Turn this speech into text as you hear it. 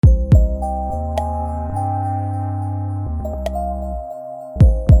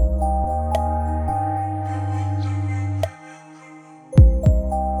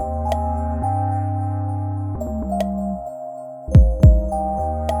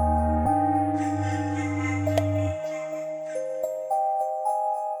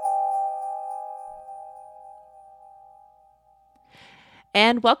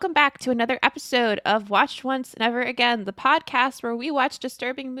And welcome back to another episode of Watch Once, Never Again, the podcast where we watch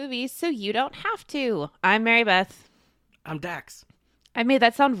disturbing movies so you don't have to. I'm Mary Beth. I'm Dax. I made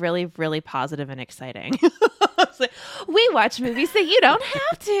that sound really, really positive and exciting. It's like, we watch movies so you don't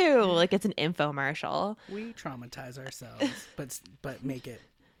have to. Like it's an infomercial. We traumatize ourselves, but make it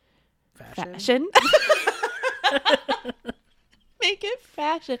fashion. Fashion. Make it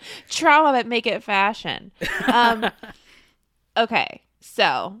fashion. Trauma, but make it fashion. Okay,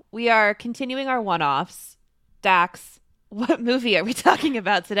 so we are continuing our one-offs. Dax, what movie are we talking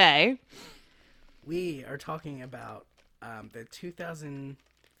about today? We are talking about the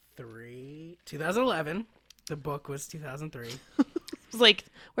 2011. The book was 2003. I was like,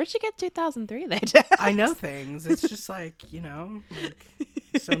 where'd you get 2003 then? I know things. It's just like,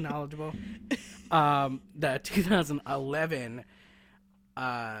 so knowledgeable. The 2011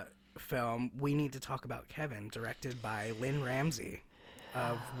 film, We Need to Talk About Kevin, directed by Lynn Ramsey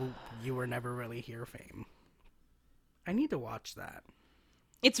of You Were Never Really Here fame. I need to watch that.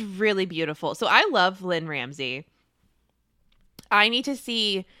 It's really beautiful. So I love Lynn Ramsey. I need to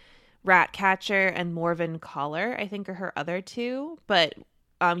see Ratcatcher and Morven Caller, I think are her other two. But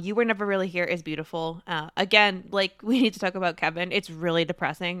You Were Never Really Here is beautiful. Again, like we need to talk about Kevin. It's really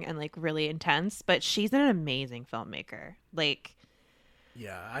depressing and like really intense, but she's an amazing filmmaker. Like,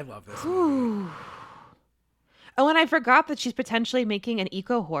 yeah, I love this movie. Oh, and I forgot that she's potentially making an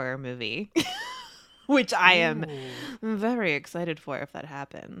eco-horror movie, which I am very excited for if that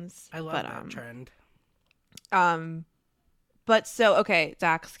happens. I love that trend. But so, okay,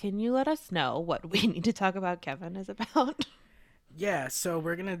 Dax, can you let us know what We Need to Talk About Kevin is about? Yeah, so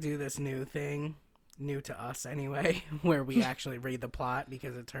we're going to do this new thing, new to us anyway, where we actually read the plot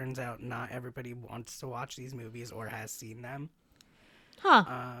because it turns out not everybody wants to watch these movies or has seen them. Huh.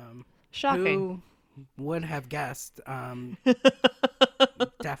 Shocking. Who would have guessed?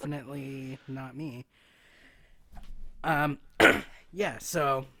 Definitely not me. Yeah,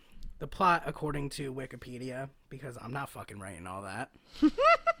 so the plot, according to Wikipedia, because I'm not fucking writing all that.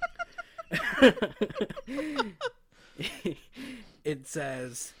 It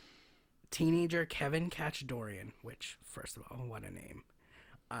says teenager Kevin Cacciadorian, which, first of all, what a name.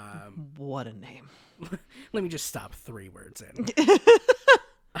 What a name. Let me just stop 3 words in.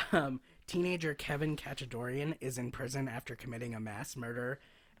 Teenager Kevin Cacciadorian is in prison after committing a mass murder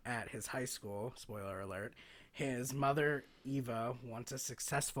at his high school. Spoiler alert. His mother, Eva, once a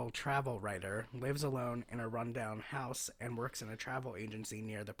successful travel writer, lives alone in a rundown house and works in a travel agency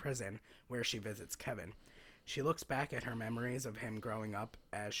near the prison where she visits Kevin. She looks back at her memories of him growing up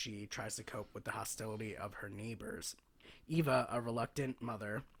as she tries to cope with the hostility of her neighbors. Eva, a reluctant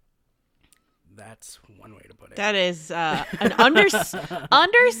mother... That's one way to put it. That is an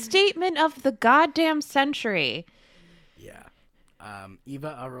understatement of the goddamn century. Yeah.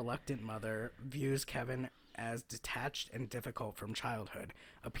 Eva, a reluctant mother, views Kevin as detached and difficult from childhood,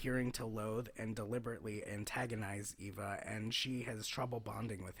 appearing to loathe and deliberately antagonize Eva, and she has trouble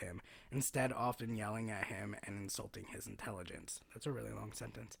bonding with him, instead often yelling at him and insulting his intelligence. That's a really long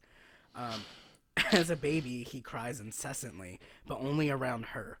sentence. As a baby, he cries incessantly, but only around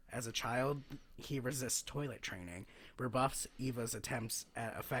her. As a child, he resists toilet training, rebuffs Eva's attempts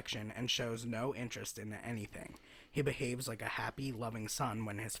at affection, and shows no interest in anything. He behaves like a happy, loving son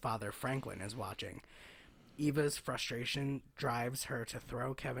when his father, Franklin, is watching. Eva's frustration drives her to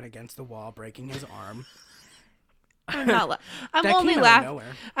throw Kevin against the wall, breaking his arm. I'm not. I'm That only came out of laughing.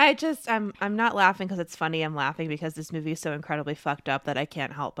 nowhere. I'm not laughing because it's funny. I'm laughing because this movie is so incredibly fucked up that I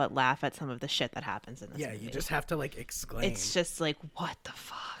can't help but laugh at some of the shit that happens in this movie. Yeah, you just have to, exclaim. It's just like, what the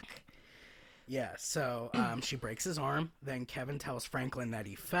fuck? Yeah, so she breaks his arm. Then Kevin tells Franklin that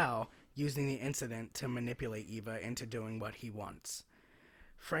he fell, using the incident to manipulate Eva into doing what he wants.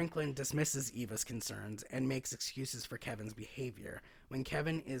 Franklin dismisses Eva's concerns and makes excuses for Kevin's behavior. When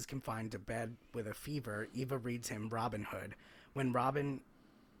Kevin is confined to bed with a fever, Eva reads him Robin Hood. When Robin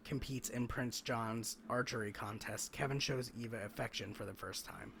competes in Prince John's archery contest, Kevin shows Eva affection for the first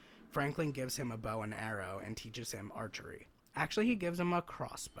time. Franklin gives him a bow and arrow and teaches him archery. Actually, he gives him a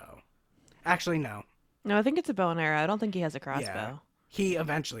crossbow. Actually, no. No, I think it's a bow and arrow. I don't think he has a crossbow. Yeah, he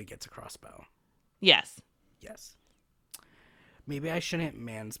eventually gets a crossbow. Yes. Yes. Maybe I shouldn't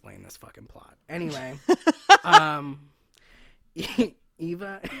mansplain this fucking plot. Anyway,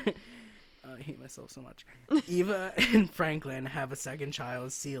 Eva... I hate myself so much. Eva and Franklin have a second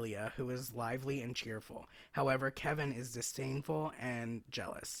child, Celia, who is lively and cheerful. However, Kevin is disdainful and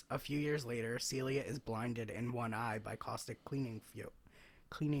jealous. A few years later, Celia is blinded in one eye by caustic cleaning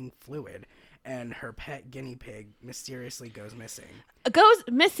fluid, and her pet guinea pig mysteriously goes missing. Goes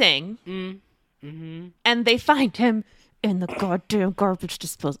missing? Mm-hmm. And they find him in the goddamn garbage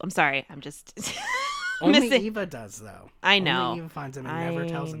disposal. I'm sorry. I'm just Only missing. Eva does, though. I Only know. Eva finds him and never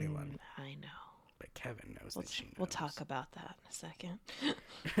tells anyone. I know. But Kevin knows that she knows. We'll talk about that in a second.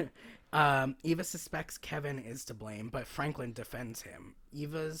 Eva suspects Kevin is to blame, but Franklin defends him.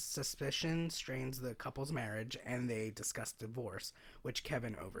 Eva's suspicion strains the couple's marriage, and they discuss divorce, which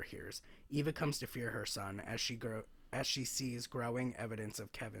Kevin overhears. Eva comes to fear her son as she sees growing evidence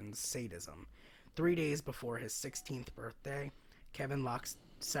of Kevin's sadism. 3 days before his 16th birthday, Kevin locks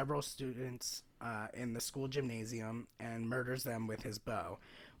several students in the school gymnasium and murders them with his bow.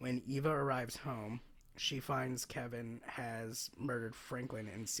 When Eva arrives home, she finds Kevin has murdered Franklin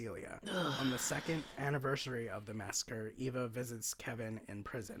and Celia. On the second anniversary of the massacre, Eva visits Kevin in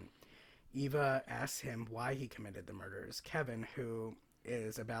prison. Eva asks him why he committed the murders. Kevin, who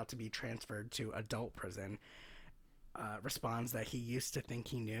is about to be transferred to adult prison, responds that he used to think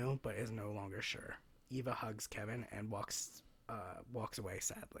he knew, but is no longer sure. Eva hugs Kevin and walks away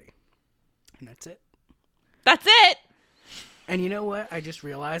sadly. And that's it. That's it! And you know what? I just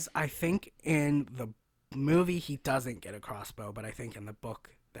realized, I think in the movie he doesn't get a crossbow, but I think in the book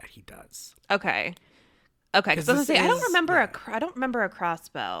that he does. Okay. Because I was gonna say, I don't remember a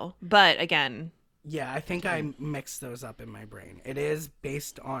crossbow, but again. Yeah, I think I mixed those up in my brain. It is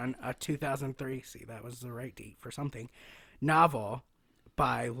based on a 2003, see, that was the right date for something, novel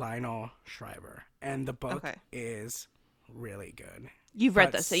by Lionel Shriver. And the book is really good. You've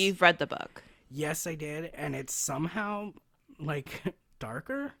read this, so you've read the book. Yes, I did, and it's somehow, like,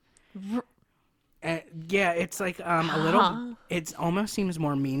 darker. And, yeah, it's like a little, it almost seems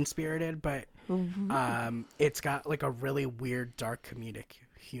more mean-spirited, but it's got, like, a really weird, dark comedic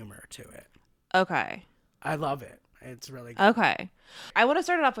humor to it. Okay. I love it. It's really good. Okay. I want to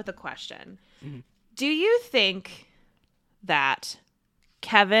start it off with a question. Mm-hmm. Do you think that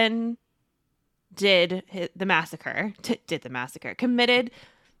Kevin committed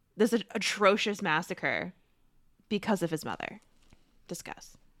this atrocious massacre because of his mother?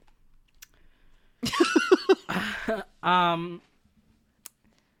 Discuss.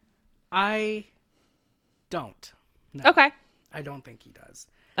 I don't. No. Okay. I don't think he does.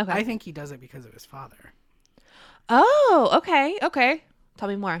 Okay. I think he does it because of his father. Oh, okay. Okay. Tell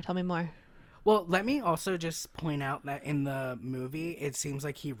me more. Well, let me also just point out that in the movie, it seems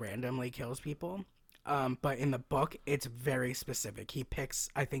like he randomly kills people. But in the book, it's very specific. He picks,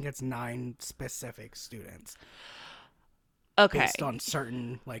 I think it's 9 specific students. Okay. Based on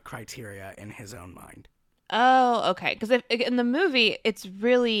certain, like, criteria in his own mind. Oh, okay. Because in the movie, it's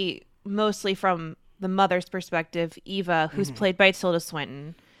really mostly from the mother's perspective, Eva, who's played by Tilda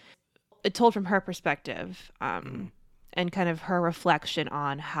Swinton. It told from her perspective, and kind of her reflection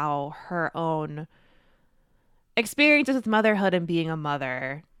on how her own experiences with motherhood and being a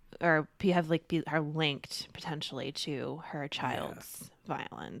mother are linked potentially to her child's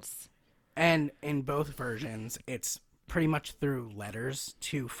violence. And in both versions, it's pretty much through letters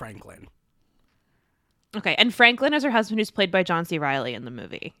to Franklin. Okay, and Franklin is her husband, who's played by John C. Reilly in the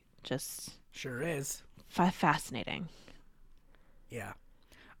movie. Just sure is fascinating. Yeah.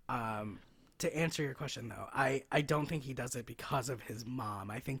 To answer your question, though, I don't think he does it because of his mom.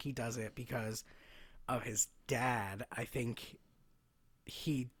 I think he does it because of his dad. I think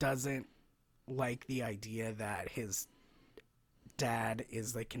he doesn't like the idea that his dad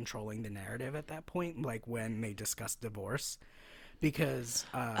is, like, controlling the narrative at that point, like when they discuss divorce, because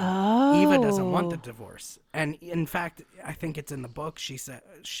Eva doesn't want the divorce. And in fact, I think it's in the book, she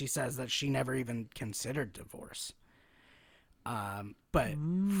says that she never even considered divorce. But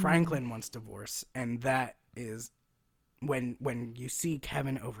Franklin wants divorce, and that is when you see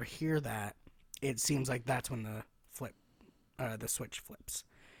Kevin overhear that, it seems like that's when the switch flips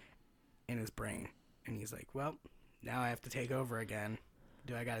in his brain, and he's like, well, now I have to take over again.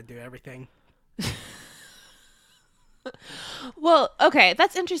 Do I got to do everything? Well, okay,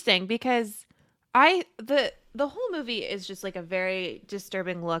 that's interesting because the whole movie is just like a very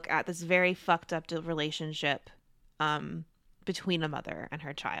disturbing look at this very fucked up relationship between a mother and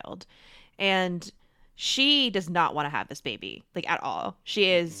her child. And she does not want to have this baby, like, at all.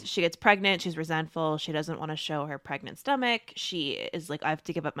 She gets pregnant, she's resentful, she doesn't want to show her pregnant stomach. She is like, I have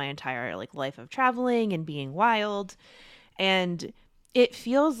to give up my entire, like, life of traveling and being wild. And it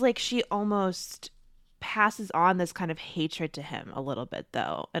feels like she almost passes on this kind of hatred to him a little bit,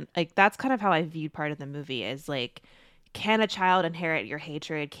 though. And, like, that's kind of how I viewed part of the movie, is like, can a child inherit your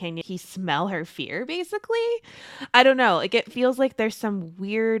hatred? Can he smell her fear, basically? I don't know. Like, it feels like there's some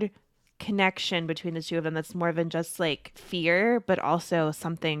weird connection between the two of them that's more than just, like, fear, but also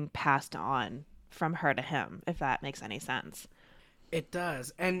something passed on from her to him, if that makes any sense. It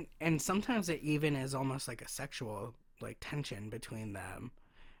does, and sometimes it even is almost like a sexual like tension between them,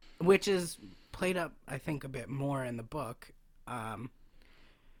 which is played up, I think, a bit more in the book. Um,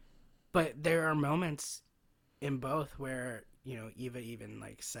 but there are moments in both where Eva even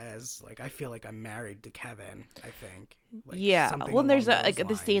like says like I feel like I'm married to Kevin. I think like Yeah. something Well, there's along those like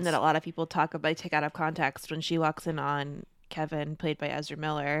the scene that a lines. lot of people talk about, take out of context when she walks in on Kevin, played by Ezra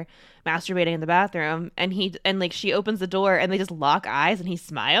Miller, masturbating in the bathroom, and like she opens the door and they just lock eyes and he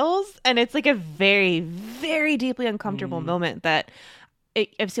smiles, and it's like a very, very deeply uncomfortable Mm, moment that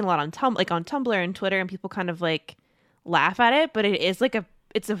I've seen a lot on on Tumblr and Twitter, and people kind of like laugh at it, but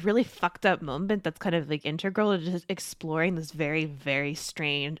it's a really fucked up moment that's kind of like integral to just exploring this very, very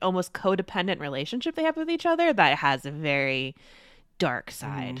strange, almost codependent relationship they have with each other that has a very dark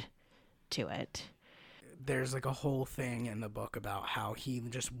mm. side to it. There's like a whole thing in the book about how he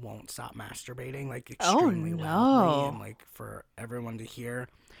just won't stop masturbating like Oh extremely loudly and no. like for everyone to hear,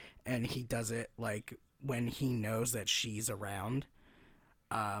 and he does it like when he knows that she's around,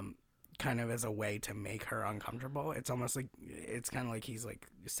 um kind of as a way to make her uncomfortable. It's almost like it's kind of like he's like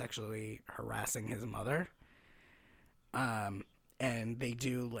sexually harassing his mother. um and they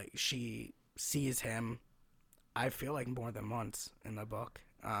do like she sees him, I feel like more than once in the book,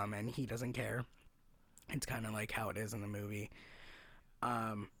 and he doesn't care. It's kind of like how it is in the movie.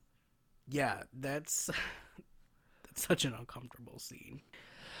 um yeah, that's such an uncomfortable scene.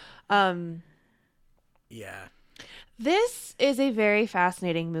 Um Yeah. this is a very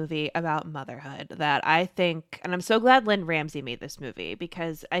fascinating movie about motherhood that I think, and I'm so glad Lynn Ramsey made this movie,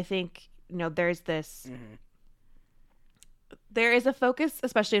 because I think, Hmm. there is a focus,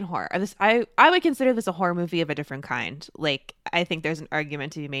 especially in horror. I would consider this a horror movie of a different kind. Like, I think there's an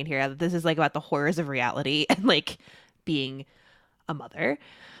argument to be made here that this is like about the horrors of reality and like being a mother.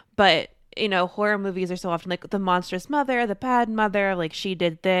 But horror movies are so often like the monstrous mother, the bad mother, like she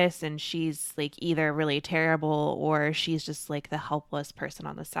did this and she's like either really terrible or she's just like the helpless person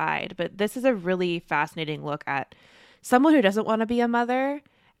on the side. But this is a really fascinating look at someone who doesn't want to be a mother,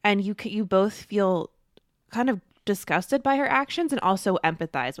 and you both feel kind of disgusted by her actions and also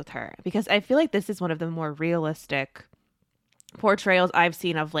empathize with her, because I feel like this is one of the more realistic portrayals I've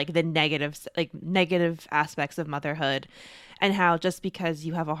seen of like the negative aspects of motherhood, and how just because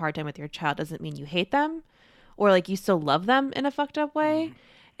you have a hard time with your child doesn't mean you hate them, or like you still love them in a fucked up way. Hmm.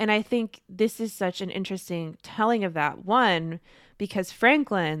 And I think this is such an interesting telling of that one, because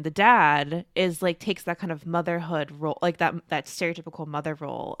Franklin, the dad, is like takes that kind of motherhood role, like that stereotypical mother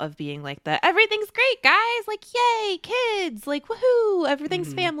role of being like the everything's great, guys, like yay, kids, like woohoo,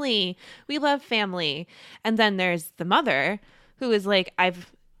 everything's Hmm. family. We love family. And then there's the mother who is like,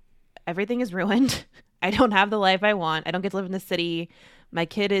 I've everything is ruined. I don't have the life I want. I don't get to live in the city. My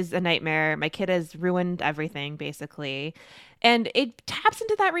kid is a nightmare. My kid has ruined everything, basically. And it taps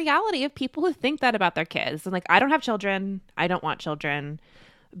into that reality of people who think that about their kids. And like, I don't have children. I don't want children.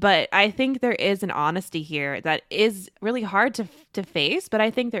 But I think there is an honesty here that is really hard to face. But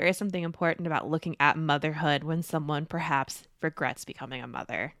I think there is something important about looking at motherhood when someone perhaps regrets becoming a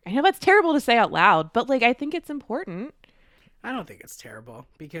mother. I know that's terrible to say out loud, but like, I think it's important. I don't think it's terrible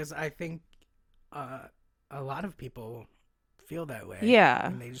because I think uh, a lot of people feel that way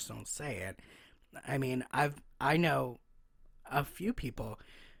Yeah. and they just don't say it. I mean, I know a few people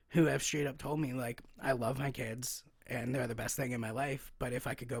who have straight up told me like I love my kids and they're the best thing in my life, but if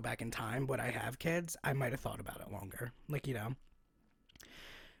I could go back in time, would I have kids? I might have thought about it longer. Like,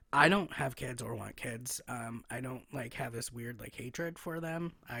 I don't have kids or want kids. I don't like have this weird like hatred for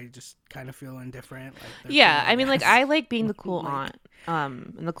them. I just kind of feel indifferent. Like they're Yeah, cool, I I mean, like guess. I like being the cool Like, aunt,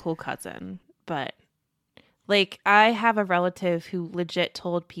 and the cool cousin, but like I have a relative who legit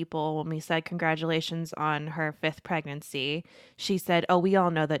told people when we said congratulations on her fifth pregnancy, she said, "Oh, we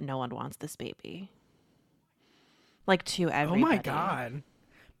all know that no one wants this baby." Like to oh my everybody. god.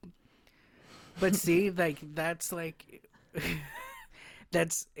 But see, like that's like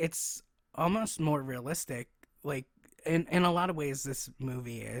that's it's almost more realistic. Like in a lot of ways, this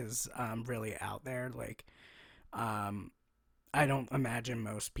movie is really out there. Like um, I don't imagine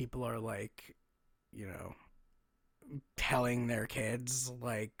most people are like you know telling their kids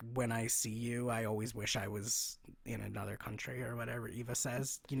like when I see you, I always wish I was in another country or whatever Eva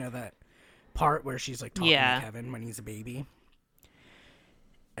says. You know that part where she's like talking to Yeah. Kevin when he's a baby,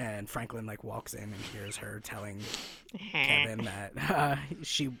 and Franklin like walks in and hears her telling Kevin that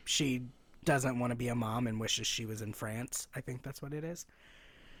she doesn't want to be a mom and wishes she was in France. I think that's what it is.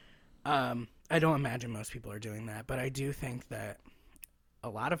 I don't imagine most people are doing that, but I do think that a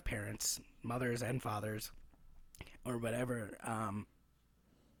lot of parents, mothers and fathers, or whatever,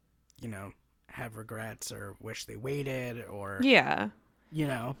 you know, have regrets or wish they waited, or Yeah. you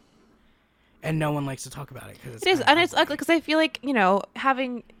know, and no one likes to talk about it because it's It is, kind of and it's ugly. ugly because I feel like,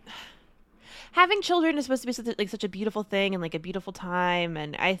 having children is supposed to be such a beautiful thing and like a beautiful time,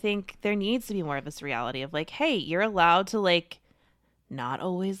 and I think there needs to be more of this reality of like, hey, you're allowed to like not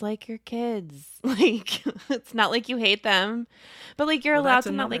always like your kids. Like, it's not like you hate them, but like you're Well, allowed that's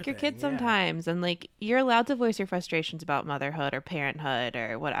to not another like your thing. kids Yeah. sometimes, and like you're allowed to voice your frustrations about motherhood or parenthood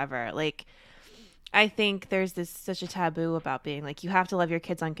or whatever. Like, I think there's this such a taboo about being like you have to love your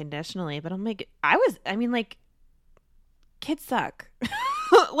kids unconditionally, but I'm like I mean like kids suck.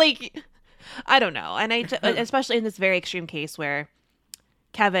 Like I don't know. And especially in this very extreme case where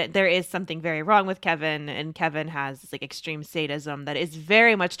Kevin, there is something very wrong with Kevin, and Kevin has this like extreme sadism that is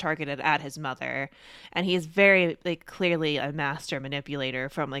very much targeted at his mother, and he is very like clearly a master manipulator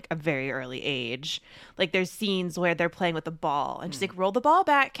from like a very early age. Like there's scenes where they're playing with the ball, and she's like, "Roll the ball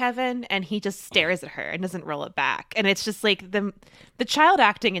back, Kevin," and he just stares at her and doesn't roll it back, and it's just like the child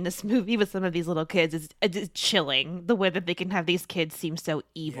acting in this movie with some of these little kids is chilling. The way that they can have these kids seem so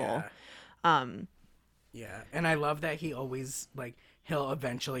evil. Yeah. Um, Yeah. And I love that he always like he'll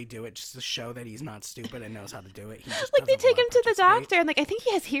eventually do it just to show that he's not stupid and knows how to do it. He just Like they doesn't take want him to to the participate. doctor and like I think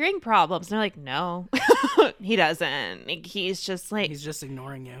he has hearing problems. And they're like, no, he doesn't. Like, he's just like He's just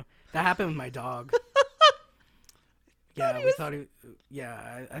ignoring you. That happened with my dog. thought Yeah, he we was thought he.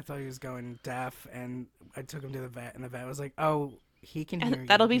 Yeah, I thought he was going deaf, and I took him to the vet, and the vet was like, "Oh, he can and hear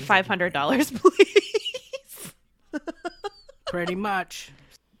that'll you. be He's $500, ignoring you." please. Pretty much.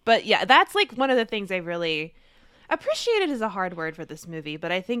 But yeah, that's like one of the things I really appreciated is a hard word for this movie,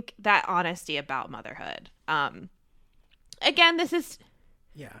 but I think that honesty about motherhood. Again, this is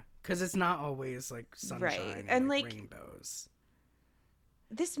Yeah, because it's not always like right. sunshine and And like like rainbows.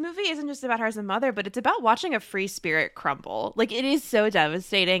 this movie isn't just about her as a mother, but it's about watching a free spirit crumble. Like it is so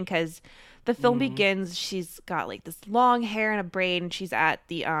devastating because the film Mm, begins. She's got like this long hair and a braid, and she's at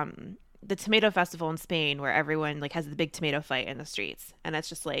the tomato festival in Spain where everyone like has the big tomato fight in the streets, and it's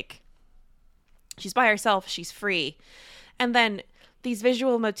just like she's by herself. She's free, and then these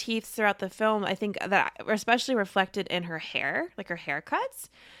visual motifs throughout the film, I think that are especially reflected in her hair, like her haircuts,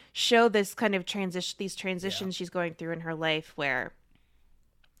 show this kind of transition, these yeah, transitions she's going through in her life where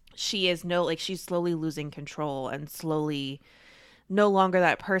she is no like she's slowly losing control and slowly no longer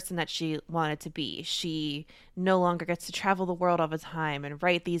that person that she wanted to be. She no longer gets to travel the world all the time and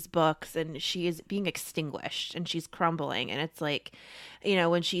write these books, and she is being extinguished and she's crumbling. And it's like,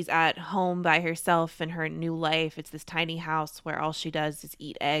 when she's at home by herself in her new life, it's this tiny house where all she does is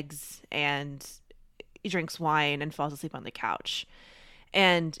eat eggs and drinks wine and falls asleep on the couch.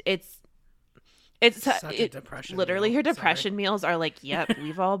 And it's such a it depression literally meal. her Sorry. depression meals are like, yep,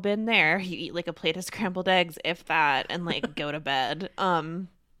 we've all been there. You eat like a plate of scrambled eggs, if that, and like go to bed.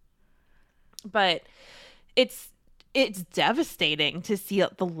 But it's it's devastating to see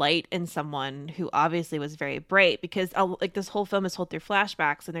the light in someone who obviously was very bright because like this whole film is told through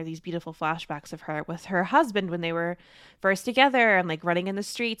flashbacks, and there are these beautiful flashbacks of her with her husband when they were first together and like running in the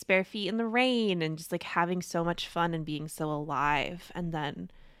streets bare feet in the rain and just like having so much fun and being so alive, and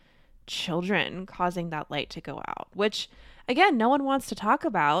then children causing that light to go out, which again, no one wants to talk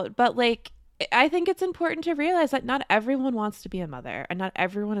about, but like I think it's important to realize that not everyone wants to be a mother, and not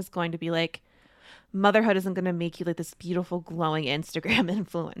everyone is going to be like motherhood isn't going to make you like this beautiful glowing Instagram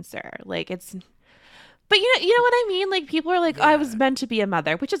influencer. Like it's but you know what I mean? Like people are like, oh, I was Yeah, meant to be a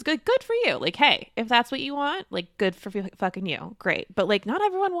mother, which is good for you. Like, hey, if that's what you want, like good for fucking you. Great. But like not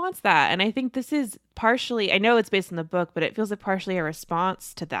everyone wants that. And I think this is partially I know it's based on the book, but it feels like partially a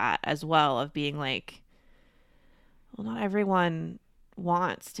response to that as well of being like, well, not everyone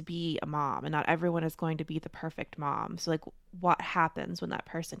wants to be a mom and not everyone is going to be the perfect mom. So like what happens when that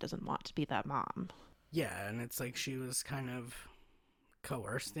person doesn't want to be that mom? yeah, and it's like she was kind of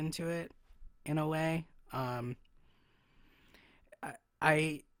coerced into it in a way. I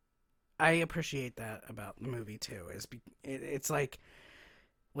I, I appreciate that about the movie too. It's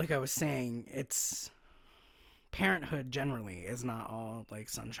like I was saying, it's parenthood generally is not all like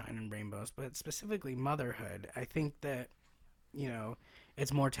sunshine and rainbows, but specifically motherhood. I think that you know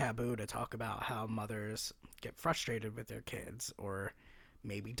it's more taboo to talk about how mothers get frustrated with their kids or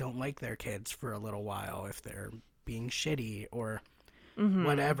maybe don't like their kids for a little while if they're being shitty or Mhm.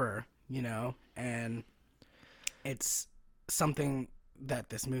 whatever, and it's something that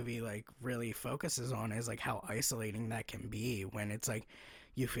this movie like really focuses on is like how isolating that can be when it's like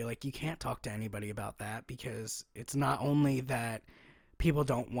you feel like you can't talk to anybody about that because it's not only that people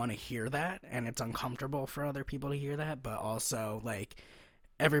don't want to hear that and it's uncomfortable for other people to hear that, but also like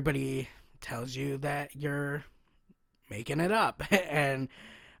everybody tells you that you're making it up and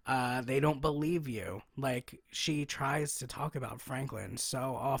They don't believe you. Like, she tries to talk about Franklin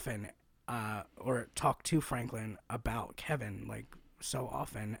so often, or talk to Franklin about Kevin, like, so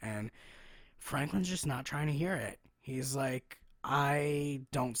often, and Franklin's just not trying to hear it. He's like, I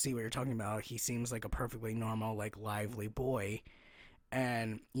don't see what you're talking about. He seems like a perfectly normal, like, lively boy.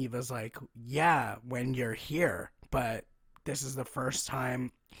 And Eva's like, yeah, when you're here, but this is the first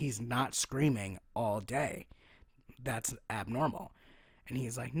time he's not screaming all day. That's abnormal. And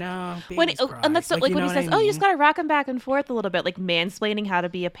he's like, no, babies cry. And that's so, Like, like you when know he what I says, "Oh, you just mean? gotta rock him back and forth a little bit," like mansplaining how to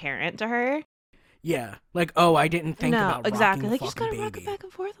be a parent to her. Yeah. Like, oh, I didn't think No, about exactly. rocking the Like you just fucking gotta rock him baby. back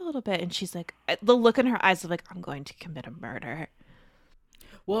and forth a little bit, and she's like, the look in her eyes of like, "I'm going to commit a murder."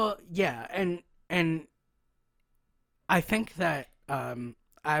 Well, yeah, and I think that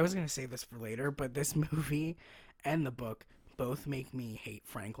I was gonna save this for later, but this movie and the book both make me hate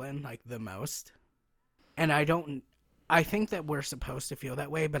Franklin like the most. And I think that we're supposed to feel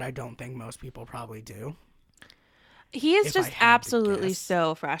that way, but I don't think most people probably do. He is If I just had to absolutely guess.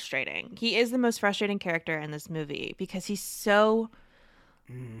 so frustrating. He is the most frustrating character in this movie because he's so.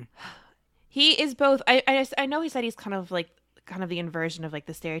 Mm, He is both. I know he said he's kind of the inversion of like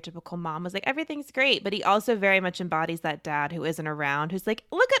the stereotypical mom was like everything's great, but he also very much embodies that dad who isn't around, who's like,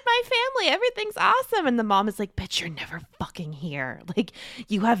 look at my family, everything's awesome, and the mom is like, bitch, you're never fucking here. Like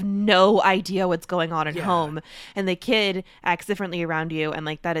you have no idea what's going on at yeah. home, and the kid acts differently around you, and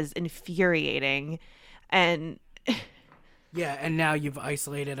like that is infuriating, and Yeah, and now you've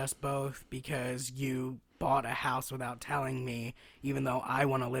isolated us both because you bought a house without telling me, even though I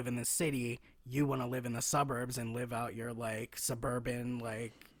want to live in the city, you want to live in the suburbs and live out your like suburban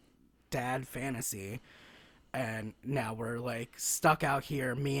like dad fantasy. And now we're like stuck out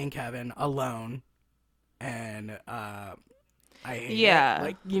here, me and Kevin alone, and I hate it. yeah.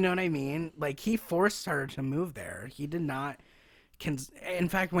 Like, you know what I mean? Like, he forced her to move there. He did not. In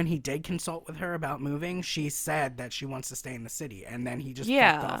fact, when he did consult with her about moving, she said that she wants to stay in the city, and then he just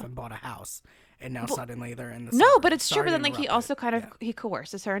fucked off Yeah. and bought a house, and now Well, suddenly they're in the no, but suburbs. it's true. But Sorry to then, like, he interrupt, but also kind of yeah. he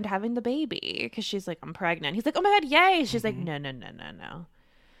coerces her into having the baby because she's like, "I'm pregnant." He's like, "Oh my god, yay!" She's like, Hmm. "No, no, no, no, no."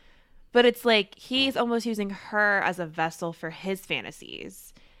 But it's like he's almost using her as a vessel for his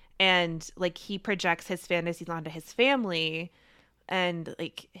fantasies, and like he projects his fantasies onto his family, and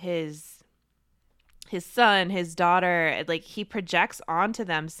like his son, his daughter, like he projects onto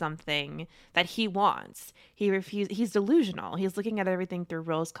them something that he wants. He's delusional. He's looking at everything through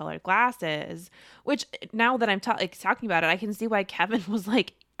rose-colored glasses, which now that I'm talking about it, I can see why Kevin was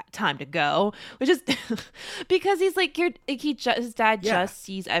like time to go, which is because he's like his dad Yeah, just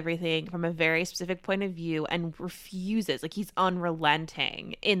sees everything from a very specific point of view and refuses, like he's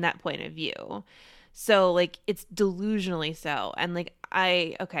unrelenting in that point of view. So like it's delusionally so. And like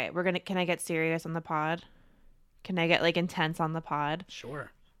okay, can I get serious on the pod? Can I get like intense on the pod?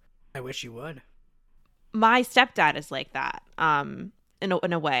 sure. I wish you would. My stepdad is like that.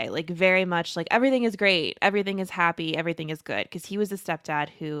 In a way, like very much like everything is great, everything is happy, everything is good because he was a stepdad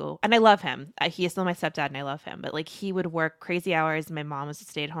who, and I love him. He is still my stepdad and I love him, but like he would work crazy hours. My mom was a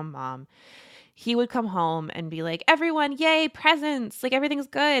stay-at-home mom. He would come home and be like, everyone, yay, presents, like everything's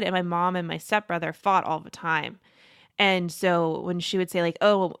good. And my mom and my stepbrother fought all the time. And so when she would say, like,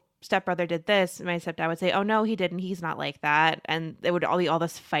 oh, stepbrother did this, my stepdad would say, oh, no, he didn't. He's not like that. And there would all be all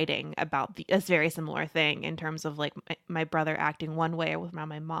this fighting about this very similar thing in terms of like my brother acting one way around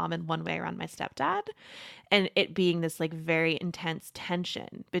my mom and one way around my stepdad. And it being this like very intense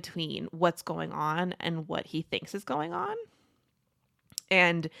tension between what's going on and what he thinks is going on.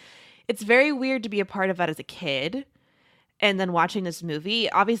 And it's very weird to be a part of that as a kid. And then watching this movie,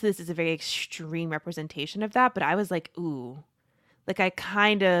 obviously this is a very extreme representation of that, but I was like, ooh, like I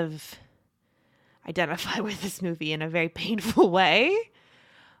kind of identify with this movie in a very painful way.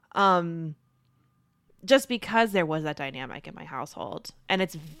 Um just because there was that dynamic in my household. And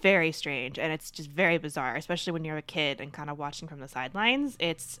it's very strange and it's just very bizarre, especially when you're a kid and kind of watching from the sidelines.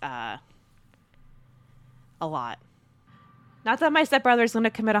 It's a lot. Not that my stepbrother is going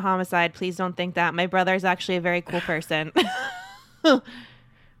to commit a homicide. Please don't think that. My brother is actually a very cool person.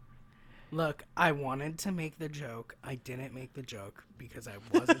 Look, I wanted to make the joke. I didn't make the joke because I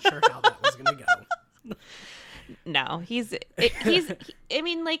wasn't sure how that was going to go. No, I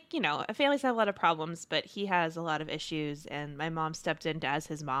mean, like, you know, families have a lot of problems, but he has a lot of issues. And my mom stepped in as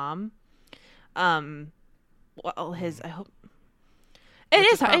his mom. Well, I hope. It Which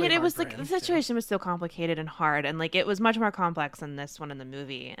is is hard. probably It hard was for like the him, too. situation was so complicated and hard, and like it was much more complex than this one in the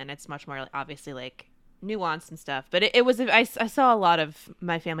movie, and it's much more like, obviously like nuanced and stuff. But it was I saw a lot of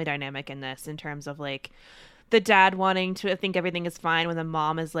my family dynamic in this in terms of like the dad wanting to think everything is fine when the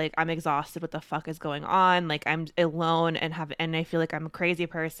mom is like, I'm exhausted, what the fuck is going on, like I'm alone and I feel like I'm a crazy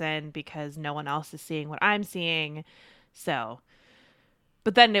person because no one else is seeing what I'm seeing. So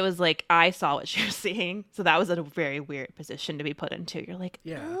but then it was like I saw what she was seeing, so that was a very weird position to be put into. You're like,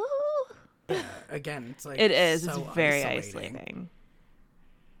 Yeah. oh, Yeah. Again, it's like it is, it's so very isolating. isolating.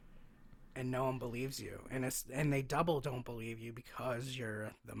 And no one believes you, and they double don't believe you because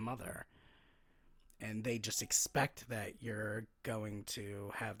you're the mother, and they just expect that you're going to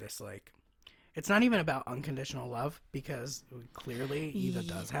have this like. It's not even about unconditional love because clearly Eva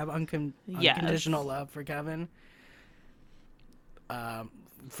does have unconditional Yes. love for Kevin.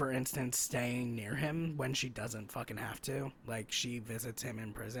 For instance, staying near him when she doesn't fucking have to. Like, she visits him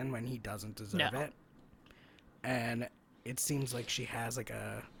in prison when he doesn't deserve No. it. And it seems like she has, like,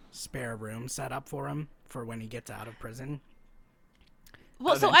 a spare room set up for him for when he gets out of prison.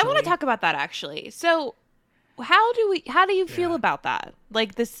 Well, so I want to Eventually. talk about that actually. So how do you feel Yeah. about that?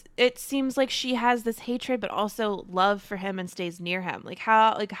 Like this, it seems like she has this hatred but also love for him and stays near him.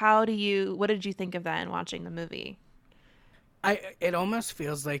 How do you, what did you think of that in watching the movie? It almost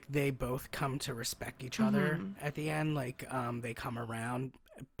feels like they both come to respect each other at the end. Like, they come around,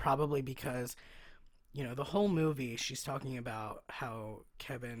 probably because, you know, the whole movie, she's talking about how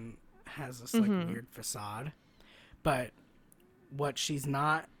Kevin has this, like, weird facade. But what she's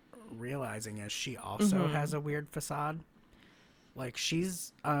not realizing is she also has a weird facade. Like,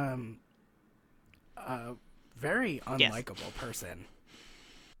 she's, a very Yes. unlikable person.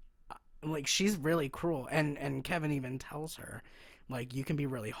 Like, she's really cruel, and Kevin even tells her, like, you can be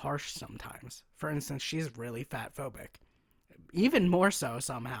really harsh sometimes. For instance, she's really fat phobic, even more so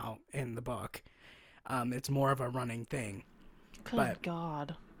somehow in the book. It's more of a running thing. Good But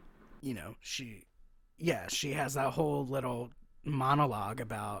God. you know, she has that whole little monologue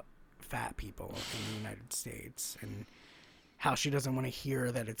about fat people in the United States and how she doesn't want to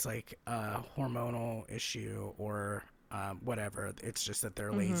hear that it's like a hormonal issue or whatever. It's just that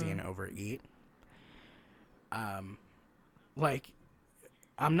they're lazy and overeat. Like,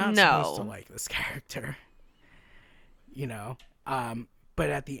 I'm not supposed to No. like this character, you know. But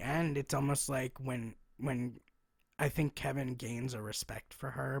at the end, it's almost like when I think Kevin gains a respect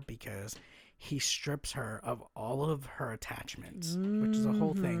for her because he strips her of all of her attachments, which is a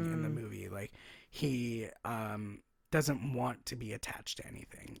whole thing in the movie. Like, he doesn't want to be attached to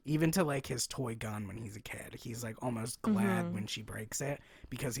anything, even to like his toy gun when he's a kid. He's like almost glad when she breaks it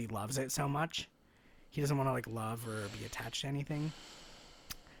because he loves it so much. He doesn't want to like love or be attached to anything.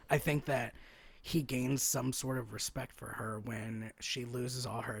 I think that he gains some sort of respect for her when she loses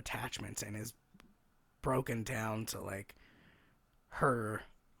all her attachments and is broken down to like her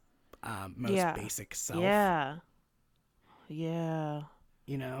most basic self. Yeah. Yeah.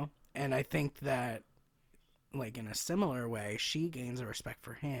 You know? And I think that, like, in a similar way, she gains a respect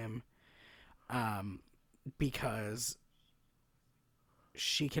for him because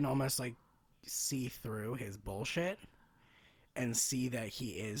she can almost like see through his bullshit and see that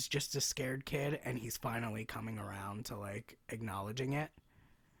he is just a scared kid and he's finally coming around to like acknowledging it.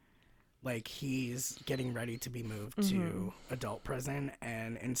 Like, he's getting ready to be moved to adult prison,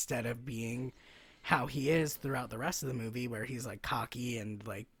 and instead of being how he is throughout the rest of the movie where he's like cocky and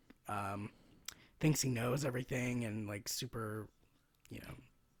like thinks he knows everything and like super, you know,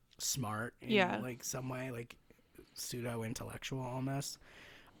 smart in like some way, like pseudo intellectual almost,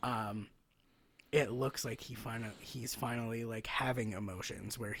 it looks like he's finally like having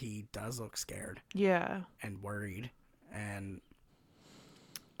emotions where he does look scared Yeah. and worried, and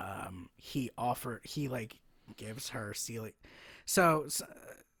he like gives her Celia. So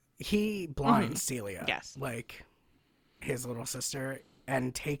he blinds Celia, Yes. like his little sister,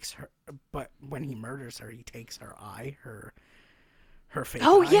 and takes her. But when he murders her, he takes her eye, her fake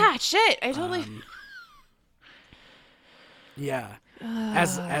Oh eye. yeah, shit. I totally Yeah,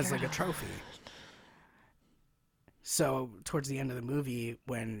 as like a trophy. So towards the end of the movie,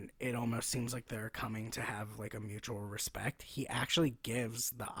 when it almost seems like they're coming to have like a mutual respect, he actually gives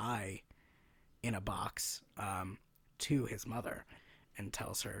the eye in a box to his mother and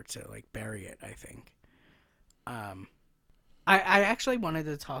tells her to like bury it, I think. I actually wanted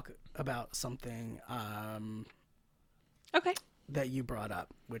to talk about something Okay. that you brought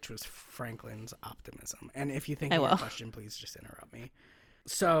up, which was Franklin's optimism. And if you think I of will. your question, please just interrupt me.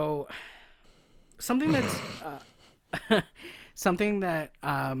 So, something that's something that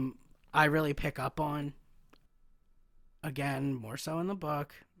I really pick up on, again, more so in the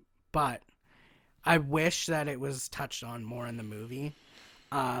book, but I wish that it was touched on more in the movie,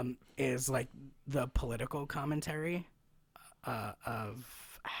 is like the political commentary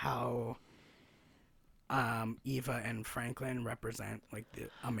of how Eva and Franklin represent like the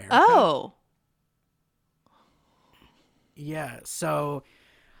America. Oh. Yeah. So,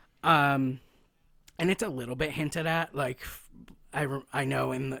 and it's a little bit hinted at. Like, I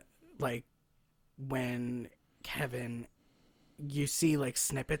know in the like when Kevin, you see like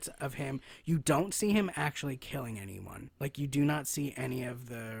snippets of him. You don't see him actually killing anyone. Like, you do not see any of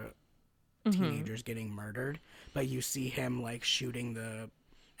the teenagers getting murdered, but you see him like shooting the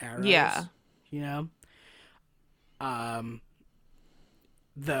arrows. Yeah. You know.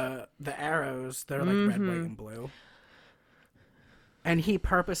 The arrows, they're like red, white, and blue. And he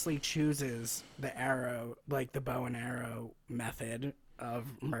purposely chooses the arrow, like the bow and arrow method of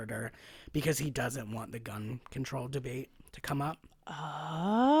murder, because he doesn't want the gun control debate to come up.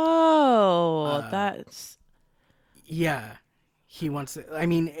 Oh, that's... Yeah. He wants to, I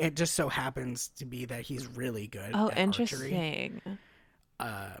mean, it just so happens to be that he's really good at interesting.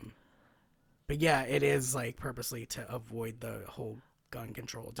 archery. But yeah, it is like purposely to avoid the whole gun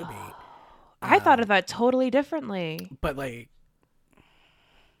control debate. I thought of that totally differently. But like,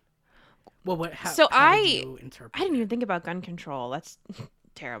 well, how did you interpret I didn't even think about gun control. That's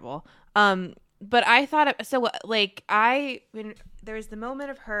terrible. But I thought when there was the moment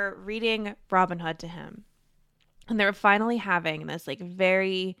of her reading Robin Hood to him, and they were finally having this like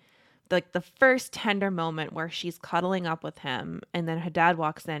very, like the first tender moment where she's cuddling up with him, and then her dad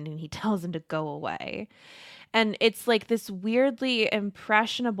walks in and he tells him to go away. And it's like this weirdly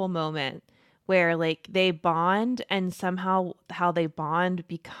impressionable moment where like they bond, and somehow how they bond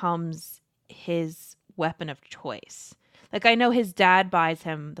becomes his weapon of choice. Like, I know his dad buys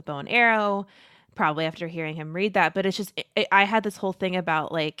him the bow and arrow probably after hearing him read that, but it's just I had this whole thing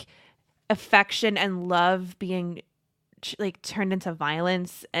about like affection and love being like turned into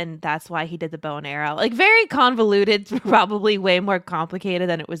violence, and that's why he did the bow and arrow. Like, very convoluted, probably way more complicated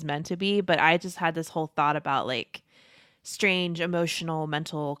than it was meant to be, but I just had this whole thought about like strange emotional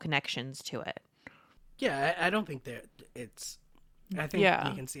mental connections to it. Yeah, I don't think that it's, I think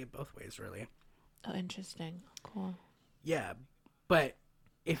you can see it both ways, really. Oh, interesting. Cool. Yeah, but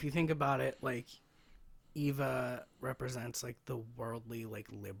if you think about it, like, Eva represents like the worldly, like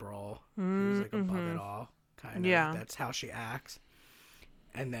liberal, who's like above it all, kind of. Yeah. That's how she acts.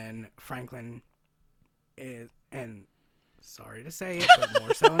 And then Franklin is, and sorry to say it, but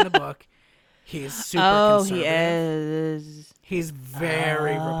more so in the book, he's super conservative. He is. He's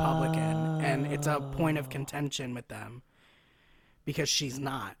very Republican, and it's a point of contention with them because she's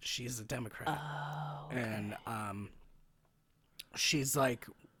not. She's a Democrat. Oh, okay. And she's like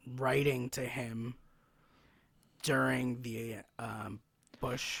writing to him during the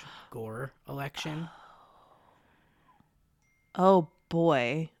Bush Gore election. Oh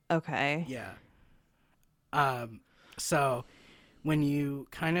boy. Okay. Yeah. So when you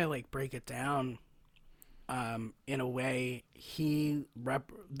kind of like break it down, in a way,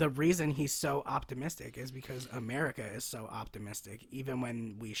 the reason he's so optimistic is because America is so optimistic, even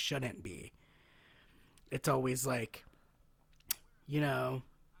when we shouldn't be. It's always like, you know,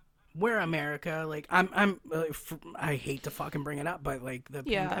 we're America. Like, I hate to fucking bring it up, but like the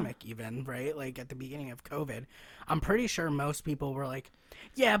pandemic, even, right? Like at the beginning of COVID, I'm pretty sure most people were like,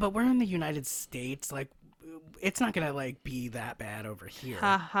 yeah, but we're in the United States. Like, it's not gonna like be that bad over here.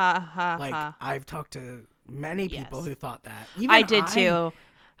 Ha ha ha. Like, I've talked to many people who thought that. Even I did too.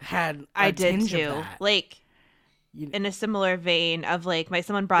 I did too. Like, in a similar vein of like,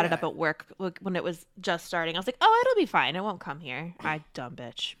 someone brought it up at work when it was just starting. I was like, oh, it'll be fine. It won't come here. Dumb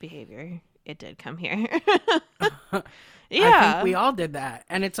bitch behavior. It did come here. Yeah. I think we all did that.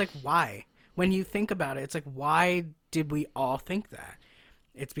 And it's like, why? When you think about it, it's like, why did we all think that?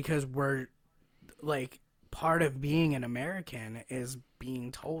 It's because we're like, part of being an American is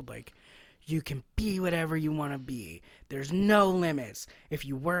being told like, you can be whatever you want to be. There's no limits. If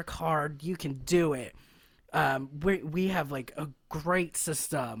you work hard, you can do it. We have like a great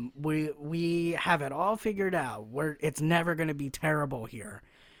system. We have it all figured out. It's never going to be terrible here.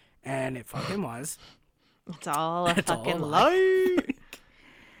 And it fucking was. It's all a fucking lie.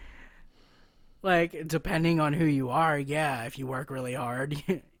 Like, depending on who you are, yeah, if you work really hard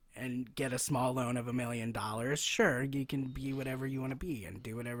and get a small loan of $1 million, sure, you can be whatever you want to be and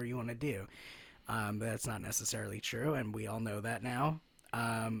do whatever you want to do. But that's not necessarily true, and we all know that now.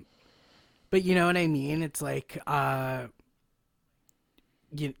 But you know what I mean? It's like, guns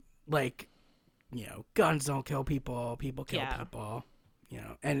don't kill people, people kill people. You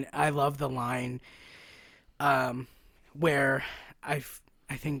know, and I love the line where I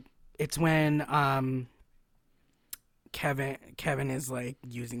think it's when Kevin is like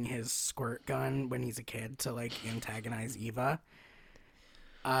using his squirt gun when he's a kid to like antagonize Eva.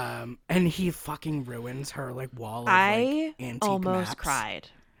 And he fucking ruins her like wall of like I antique almost maps. cried.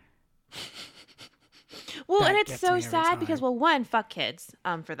 Well, That and it's gets so me every sad because, time. well, one, fuck kids,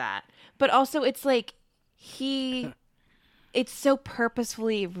 for that. But also it's like he it's so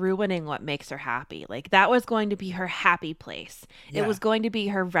purposefully ruining what makes her happy. Like that was going to be her happy place. It Yeah. was going to be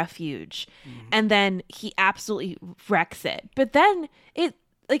her refuge. Mhm. And then he absolutely wrecks it. But then it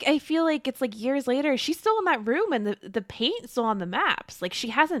like I feel like it's like years later, she's still in that room and the paint's still on the maps. Like she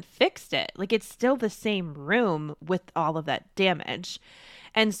hasn't fixed it. Like it's still the same room with all of that damage.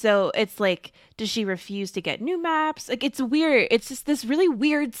 And so it's like, does she refuse to get new maps? Like it's weird. It's just this really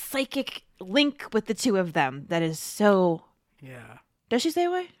weird psychic link with the two of them that is so. Yeah. Does she say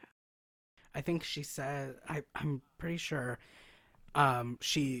why? I think she said I'm pretty sure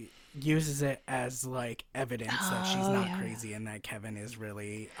she uses it as like evidence that she's Oh, not yeah. crazy and that Kevin is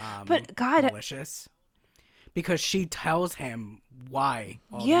really But God, malicious. Because she tells him why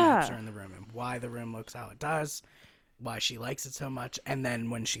all the yeah. maps are in the room and why the room looks how it does, why she likes it so much, and then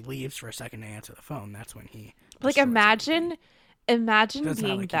when she leaves for a second to answer the phone, that's when he Like destroys everything. imagine So it's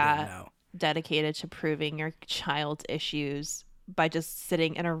not being like he didn't that know. dedicated to proving your child's issues by just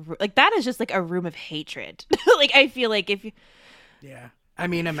sitting in a room. Like that is just like a room of hatred. Like I feel like if you Yeah. I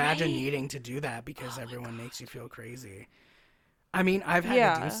mean, imagine Right? needing to do that because Oh my everyone God. makes you feel crazy. I mean, I've had to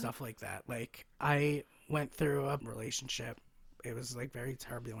Yeah. do stuff like that. Like, I went through a relationship. It was like very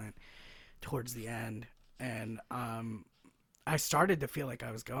turbulent towards the end, and I started to feel like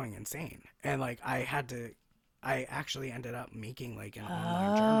I was going insane, and like I actually ended up making like an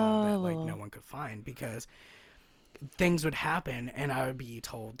online journal that like no Oh. one could find because things would happen and I would be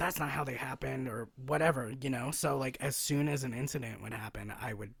told that's not how they happened or whatever, you know? So like as soon as an incident would happen,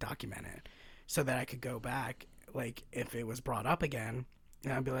 I would document it so that I could go back like if it was brought up again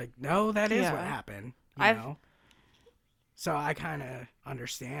and I'd be like, "No, that is what Yeah. happened." You I've know? So I kind of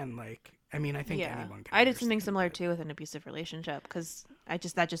understand like I mean, I think Yeah, anyone can I did something understand, similar but too with an abusive relationship because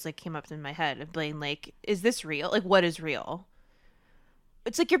that just like came up in my head of being like, is this real? Like, what is real?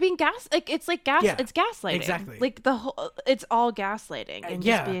 It's like you're being yeah, it's gaslighting. exactly. Like the whole, it's all gaslighting and just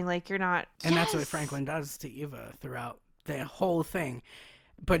Yeah. being like, you're not. And that's what Yes. Franklin does to Eva throughout the whole thing.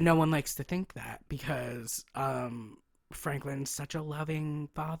 But no one likes to think that because Franklin's such a loving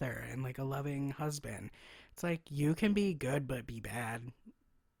father and like a loving husband. It's like you can be good but be bad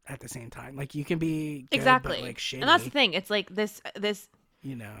at the same time. Like you can be good but Exactly. like And that's the shitty, thing. It's like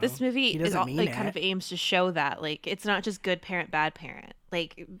you know. this movie He is doesn't all mean like kind it. of aims to show that like it's not just good parent, bad parent.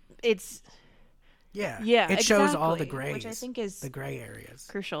 Like it's Yeah. yeah, It shows all the exactly, grays, which I think is the gray areas.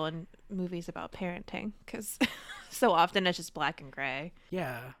 crucial in movies about parenting because so often it's just black and gray.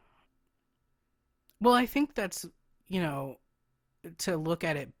 Yeah. Well, I think that's, you know, to look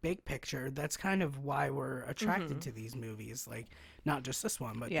at it big picture, that's kind of why we're attracted Mhm. to these movies. Like, not just this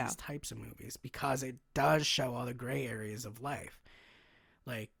one, but Yeah. these types of movies, because it does show all the gray areas of life.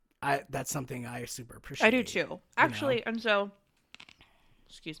 Like, that's something I super appreciate. I do too. know? Actually, and so,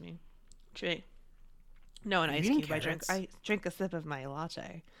 excuse me. No, an Are you ice eating cube. carrots? I drink a sip of my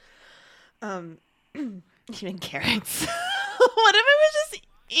latte. Eating carrots. What if I was just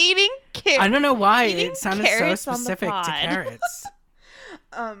eating carrots? I don't know why Eating it sounded so carrots on the specific to pod. carrots.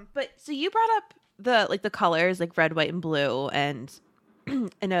 But so you brought up the colors like red, white, and blue, and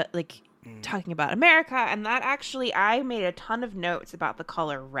like talking about America, and that actually I made a ton of notes about the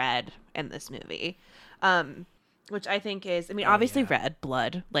color red in this movie, which I think is, I mean, Oh, obviously yeah. red,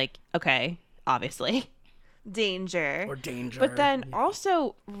 blood, like okay, obviously, danger, Or danger. but then Yeah.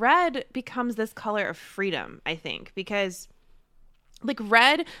 also red becomes this color of freedom, I think, because like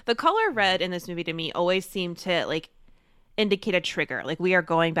red, the color red in this movie to me always seemed to like indicate a trigger. Like we are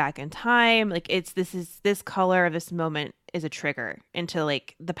going back in time. Like this color of this moment is a trigger into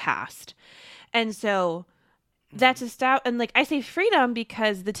like the past. And so that's a stout, and like I say freedom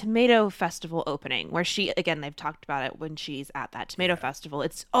because the tomato festival opening where she, again, they've talked about it when she's at that tomato festival,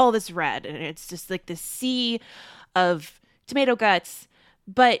 it's all this red and it's just like this sea of tomato guts,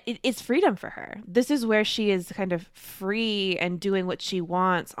 but it's freedom for her. This is where she is kind of free and doing what she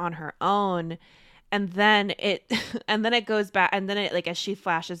wants on her own. And then it and then it goes back, and then it, like, as she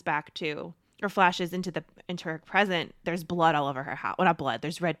flashes back to, or flashes into her present, there's blood all over her house. Well, not blood,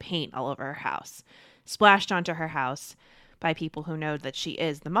 there's red paint all over her house, splashed onto her house by people who know that she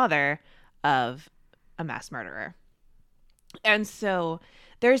is the mother of a mass murderer. And so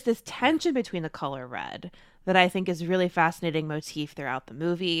there's this tension between the color red that I think is really fascinating motif throughout the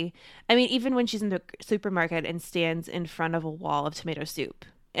movie. I mean, even when she's in the supermarket and stands in front of a wall of tomato soup,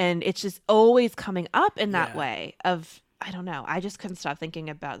 and it's just always coming up in that Yeah. way of, I don't know, I just couldn't stop thinking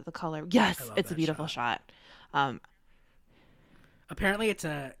about the color. Yes, I love it's a that beautiful shot. Um, Apparently, it's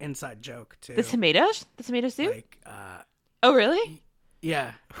an inside joke too. The tomato soup. Like, Oh, really?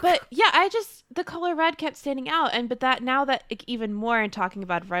 yeah, But yeah, the color red kept standing out, but that now that even more in talking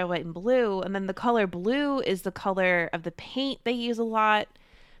about red, white, and blue, and then the color blue is the color of the paint they use a lot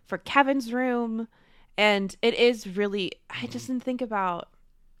for Kevin's room, and it is really. I just didn't think about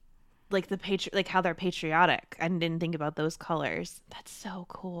like like how they're patriotic. I didn't think about those colors. That's so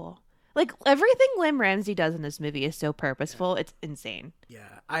cool. Like everything Lim Ramsey does in this movie is so purposeful. It's insane.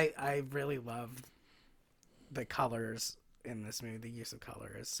 yeah. I really love the colors in this movie. The use of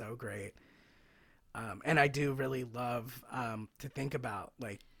color is so great. And I do really love to think about,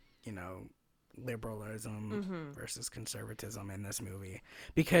 like, you know, liberalism versus conservatism in this movie,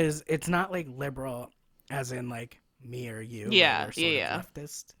 because it's not like liberal as in like me or you. Yeah, we're sort of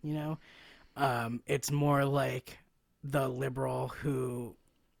leftist, you know. It's more like the liberal who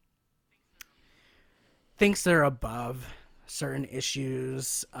thinks they're above certain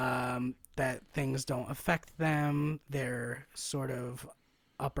issues, that things don't affect them. They're sort of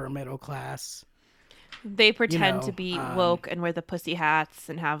upper middle class. They pretend know, to be woke and wear the pussy hats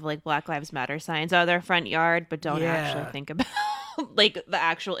and have like Black Lives Matter signs out of their front yard, but don't actually think about like the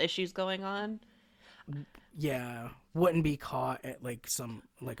actual issues going on. Yeah, wouldn't be caught at like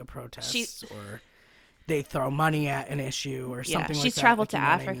a protest, or they throw money at an issue or something like that. She's traveled to you know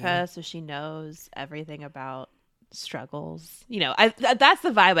what Africa, I mean? so she knows everything about struggles. You know, that's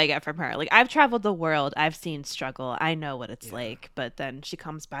the vibe I get from her. Like, I've traveled the world, I've seen struggle, I know what it's like, but then she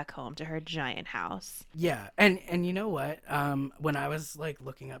comes back home to her giant house. Yeah, and you know what? When I was like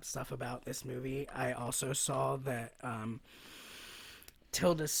looking up stuff about this movie, I also saw that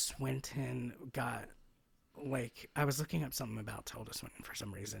Tilda Swinton got, like, I was looking up something about Tilda Swinton for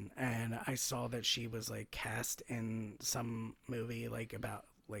some reason, and I saw that she was like cast in some movie like about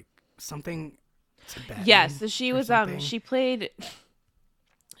like something Tibetan. Yes, so she was something.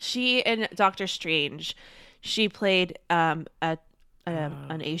 she in Doctor Strange, she played an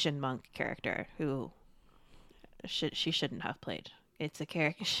Asian monk character who she shouldn't have played. It's a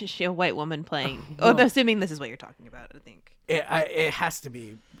character, she a white woman playing. Well, I'm assuming this is what you're talking about. I think it has to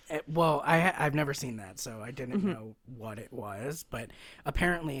be. Well, I've never seen that, so I didn't know what it was. But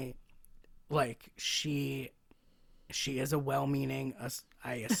apparently, like, she is a well-meaning,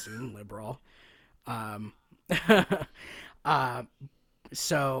 I assume, liberal.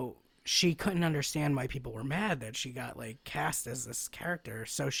 So she couldn't understand why people were mad that she got like cast as this character.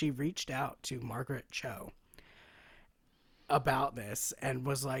 So she reached out to Margaret Cho about this and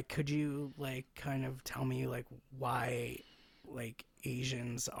was like, could you like kind of tell me like why like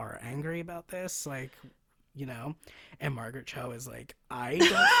Asians are angry about this? Like, you know? And Margaret Cho is like, I don't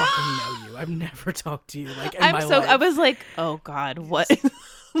fucking know you. I've never talked to you like in my life. I was like, oh God, what?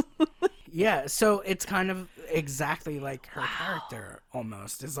 Yeah, so it's kind of exactly like her character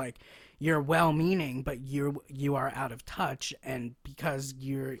almost. Is like, you're well-meaning, but you are out of touch, and because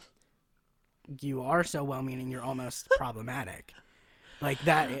you are so well-meaning, you're almost problematic. Like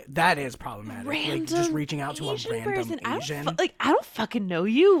that is problematic. Like just reaching out to a random Asian. I don't fucking know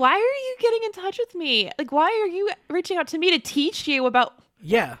you. Why are you getting in touch with me? Like, why are you reaching out to me to teach you about?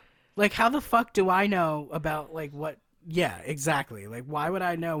 Yeah, like how the fuck do I know about like what? Yeah, exactly. Like, why would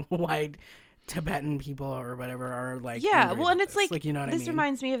I know why Tibetan people or whatever are like? Yeah, well, and it's like, you know what I mean? This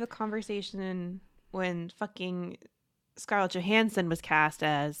reminds me of a conversation when fucking Scarlett Johansson was cast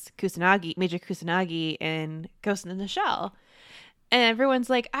as Major Kusanagi in Ghost in the Shell. And everyone's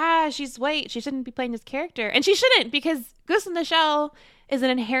like, she's white, she shouldn't be playing this character. And she shouldn't, because Ghost in the Shell is an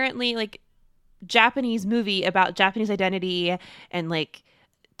inherently like Japanese movie about Japanese identity and like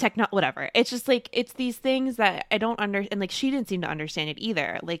whatever. It's just like, it's these things that I don't understand. And like, she didn't seem to understand it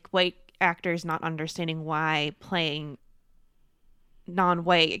either. Like, white actors not understanding why playing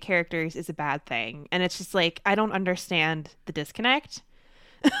non-white characters is a bad thing. And it's just like, I don't understand the disconnect.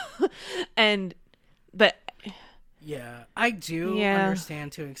 But yeah, I do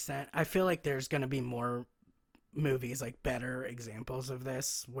understand to an extent. I feel like there's going to be more movies, like better examples of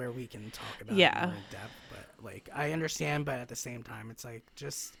this where we can talk about it more in depth. But like, I understand, but at the same time, it's like,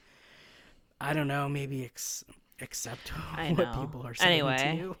 just, I don't know, maybe accept what people are saying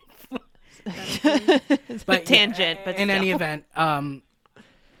to you. But tangent, but in any event, I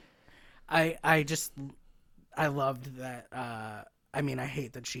loved that. I mean, I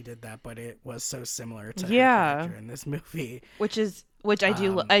hate that she did that, but it was so similar to her character in this movie, which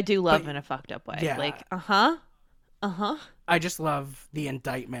I do love in a fucked up way. Yeah, like, I just love the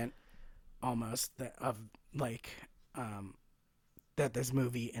indictment, almost that this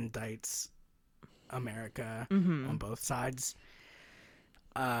movie indicts America on both sides,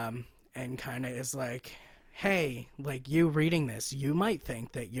 and kind of is like, hey, like, you reading this, you might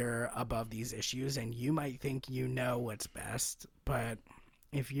think that you're above these issues and you might think you know what's best, but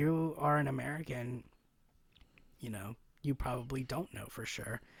if you are an American, you know, you probably don't know for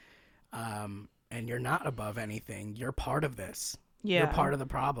sure. And you're not above anything. You're part of this. You're Yeah. part of the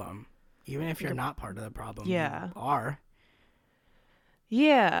problem. Even if you're not part of the problem, Yeah. you are.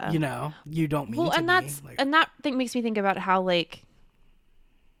 Yeah. You know, you don't mean Well, to and be. that's Like, and that thing makes me think about how like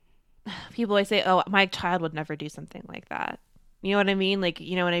people always say, "Oh, my child would never do something like that." You know what I mean? Like,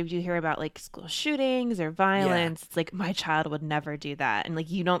 you know, when I do hear about like school shootings or violence, it's like my child would never do that. And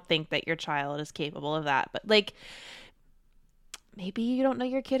like you don't think that your child is capable of that. But like maybe you don't know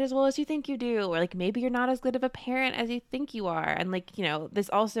your kid as well as you think you do, or like maybe you're not as good of a parent as you think you are. And like, you know, this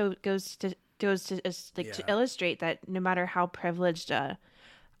also goes to yeah. illustrate that no matter how privileged a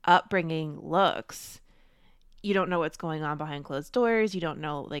upbringing looks, you don't know what's going on behind closed doors. You don't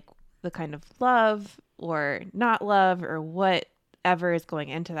know like the kind of love or not love or whatever is going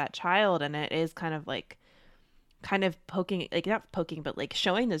into that child. And it is kind of poking, like not poking, but like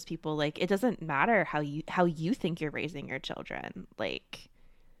showing those people like it doesn't matter how you think you're raising your children. Like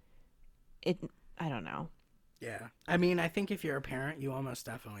it, I don't know. Yeah. I mean, I think if you're a parent, you almost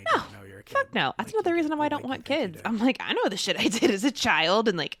definitely No, don't know your kid. fuck no. That's like another you reason do, why I don't like you want think you kids. do. I'm like, I know the shit I did as a child,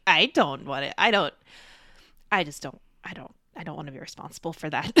 and like I don't want it. I just don't. I don't want to be responsible for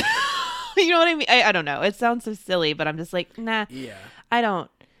that. You know what I mean? I don't know. It sounds so silly, but I'm just like, nah. Yeah. I don't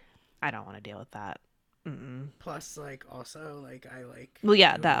want to deal with that. Mm-mm. Plus, like, also, like, I like. Well,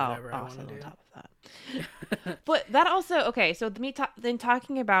 yeah, doing that whatever I also wanna on do. top of that. But that also okay. So then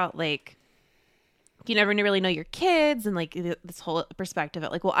talking about like you never really know your kids and like this whole perspective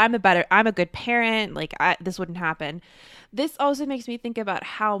of like, well, I'm a good parent. Like this wouldn't happen. This also makes me think about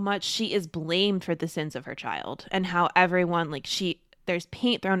how much she is blamed for the sins of her child and how everyone like there's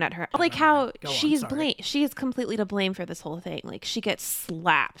paint thrown at her. Like how Go on, she's sorry. blamed. She is completely to blame for this whole thing. Like she gets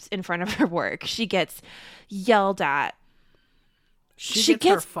slapped in front of her work. She gets yelled at. She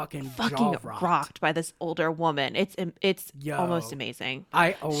gets her fucking jaw rocked. by this older woman. It's Yo. almost amazing.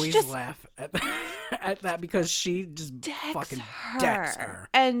 I always just- laugh at at that because she just fucking decks her.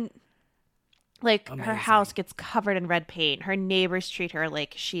 And like her Amazing. house gets covered in red paint. Her neighbors treat her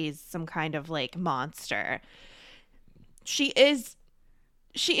like she's some kind of like monster. She is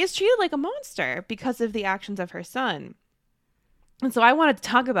treated like a monster because of the actions of her son. And so I wanted to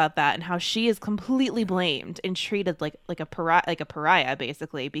talk about that and how she is completely blamed and treated like a pariah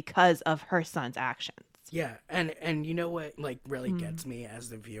basically because of her son's actions. Yeah, and you know what like Hmm. really gets me as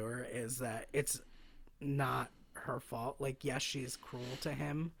the viewer is that it's not her fault. Like, yes, she's cruel to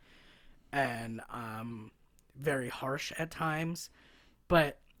him and very harsh at times,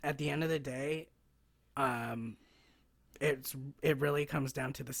 but at the end of the day, it really comes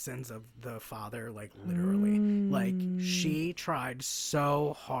down to the sins of the father, like literally. Like, she tried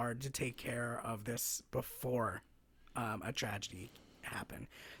so hard to take care of this before a tragedy happened.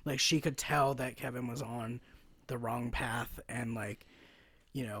 Like, she could tell that Kevin was on the wrong path and like,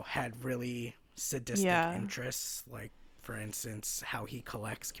 you know, had really sadistic interests, like for instance how he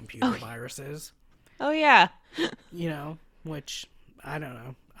collects computer viruses. Oh yeah. You know, which I don't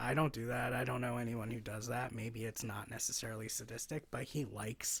know. I don't do that. I don't know anyone who does that. Maybe it's not necessarily sadistic, but he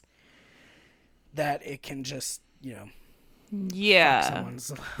likes that it can just, you know, Yeah. fuck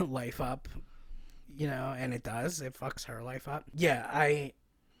someone's life up, you know, and it does. It fucks her life up. Yeah, I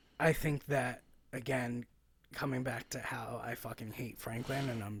think that, again, coming back to how I fucking hate Franklin,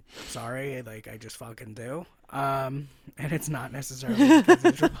 and I'm sorry, like, I just fucking do. And it's not necessarily because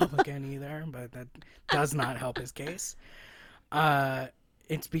he's Republican either, but that does not help his case.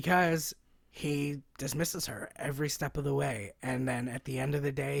 It's because he dismisses her every step of the way, and then at the end of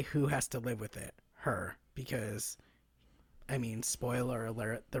the day, who has to live with it? Her. Because, I mean, spoiler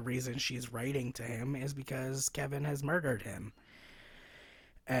alert, the reason she's writing to him is because Kevin has murdered him.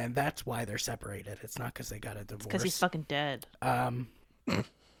 And that's why they're separated. It's not because they got a divorce. Because he's fucking dead.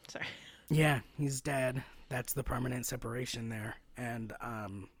 Sorry. Yeah, he's dead. That's the permanent separation there. And,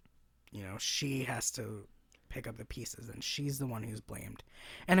 you know, she has to pick up the pieces, and she's the one who's blamed.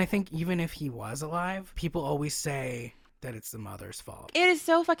 And I think even if he was alive, people always say that it's the mother's fault. It is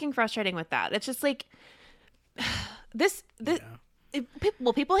so fucking frustrating with that. It's just like this Yeah.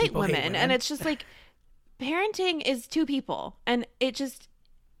 people hate People hate women, women. and it's just like parenting is two people, and it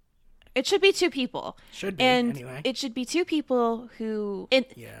should be two people. Should be, and anyway. it should be two people who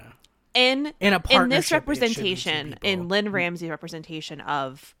Yeah. in a this partnership, it should be two representation, people. in Lynn Ramsey's representation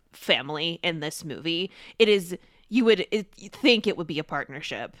of family in this movie, it is you'd think it would be a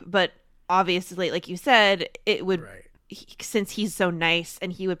partnership, but obviously, like you said, it would Right. since he's so nice,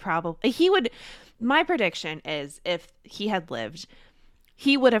 and he would My prediction is if he had lived,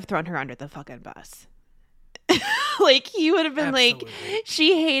 he would have thrown her under the fucking bus. Like, he would have been Absolutely. like,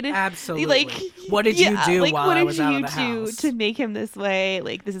 she hated, Absolutely. like, What did you do like, while what I did was out of you the do house? to make him this way?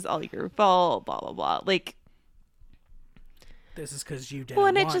 Like, this is all your fault, blah, blah, blah. Like, This is because you didn't well,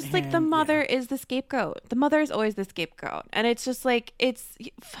 and want it's just like the him. mother Yeah. is the scapegoat. The mother is always the scapegoat. And it's just like,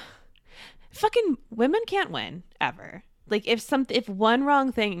 fucking women can't win ever. Like, if one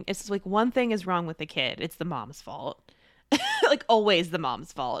wrong thing, it's like one thing is wrong with the kid, it's the mom's fault. Like, always the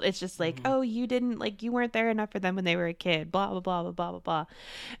mom's fault. It's just like, oh, you didn't, like, you weren't there enough for them when they were a kid, blah blah blah blah blah blah blah.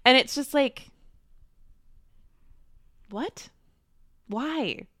 And it's just like, what?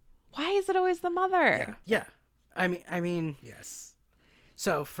 Why is it always the mother? Yeah. I mean, yes.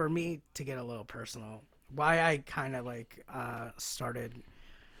 So for me to get a little personal, why I kind of like started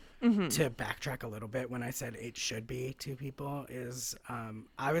to backtrack a little bit when I said it should be two people is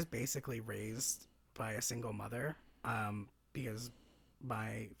I was basically raised by a single mother because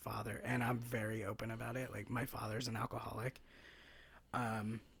my father, and I'm very open about it, like my father's an alcoholic,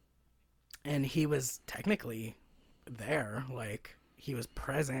 and he was technically there, like he was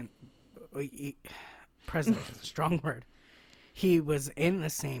present. Present is a strong word. He was in the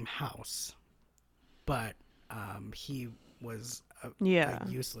same house, but he was a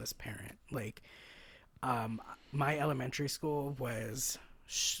useless parent. Like, my elementary school was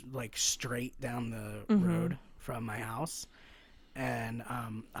like straight down the road from my house, and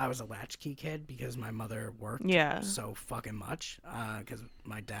I was a latchkey kid because my mother worked so fucking much. Because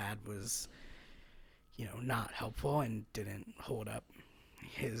my dad was, not helpful and didn't hold up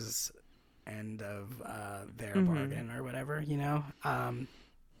his end of their bargain or whatever,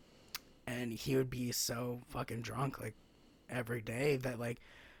 and he would be so fucking drunk like every day that like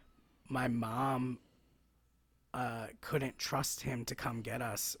my mom couldn't trust him to come get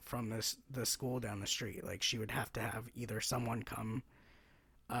us from the school down the street. Like, she would have to have either someone come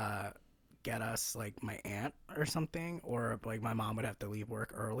get us, like my aunt or something, or like my mom would have to leave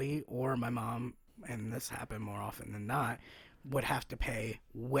work early, or my mom, and this happened more often than not, would have to pay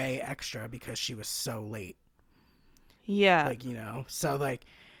way extra because she was so late. Yeah. Like, so like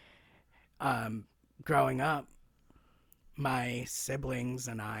growing up, my siblings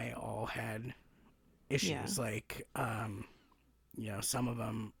and I all had issues. Like, some of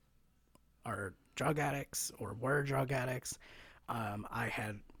them are drug addicts or were drug addicts. I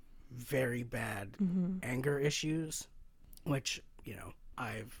had very bad anger issues, which,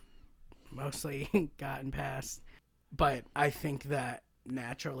 I've mostly gotten past. But I think that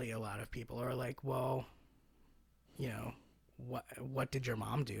naturally a lot of people are like, well, what did your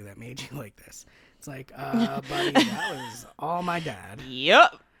mom do that made you like this? It's like, buddy, that was all my dad.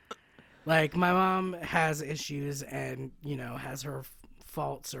 Yep. Like, my mom has issues and, has her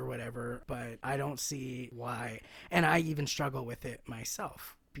faults or whatever, but I don't see why. And I even struggle with it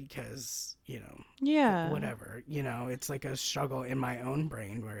myself because, whatever, it's like a struggle in my own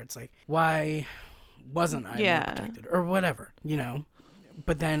brain where it's like, why wasn't I more protected or whatever,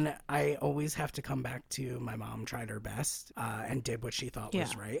 But then I always have to come back to my mom tried her best and did what she thought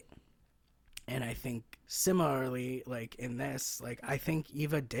was right. And I think similarly, like in this, like I think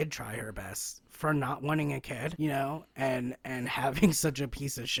Eva did try her best for not wanting a kid, and having such a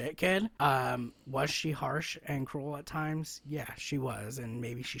piece of shit kid. Was she harsh and cruel at times? Yeah, she was, and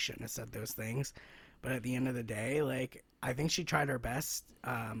maybe she shouldn't have said those things. But at the end of the day, like I think she tried her best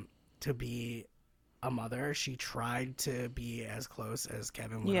to be a mother. She tried to be as close as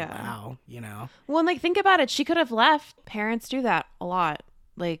Kevin would allow, Well, and like, think about it. She could have left. Parents do that a lot.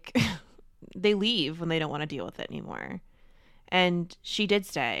 Like, they leave when they don't want to deal with it anymore. And she did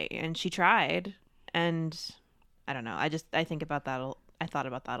stay, and she tried. And I don't know. I think about that. I thought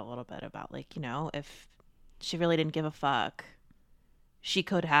about that a little bit about, like, if she really didn't give a fuck, she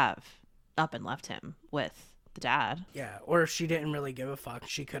could have up and left him with the dad. Yeah, or if she didn't really give a fuck,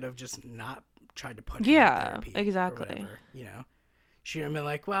 she could have just not tried to put him in therapy. Exactly. Or whatever, She would have been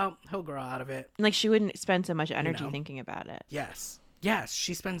like, well, he'll grow out of it. Like, she wouldn't spend so much energy thinking about it. Yes,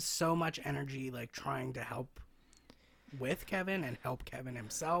 she spends so much energy like trying to help with Kevin and help Kevin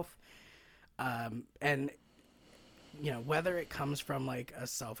himself. And whether it comes from like a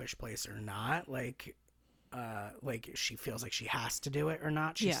selfish place or not, like she feels like she has to do it or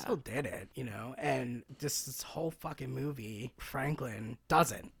not, she still did it, and this whole fucking movie, Franklin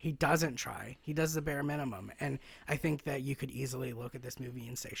he doesn't try. He does the bare minimum. And I think that you could easily look at this movie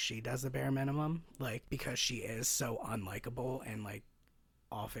and say she does the bare minimum, like, because she is so unlikable and like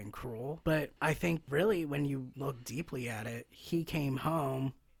often cruel. But I think really when you look deeply at it, he came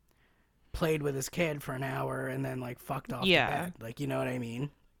home, played with his kid for an hour, and then like fucked off to bed. Like, you know what I mean?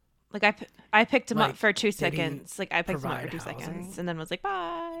 Like I picked him up Like, for 2 did he seconds. Like I picked him up for provide 2 housing? seconds and then was like,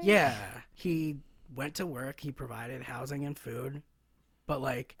 bye. Yeah, he went to work, he provided housing and food, but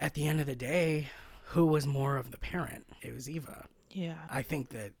like at the end of the day, who was more of the parent? It was Eva. Yeah. I think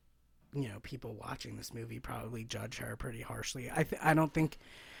that, you know, people watching this movie probably judge her pretty harshly. I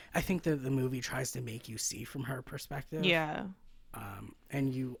think that the movie tries to make you see from her perspective. Yeah.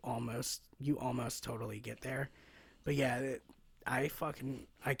 And you almost totally get there. But yeah, I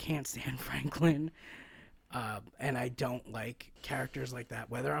can't stand Franklin. And I don't like characters like that.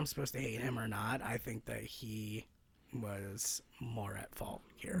 Whether I'm supposed to hate him or not, I think that he was more at fault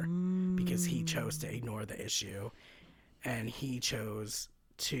here because he chose to ignore the issue and he chose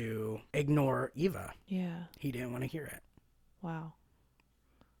to ignore Eva. Yeah. He didn't want to hear it. Wow.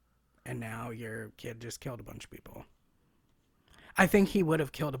 And now your kid just killed a bunch of people. I think he would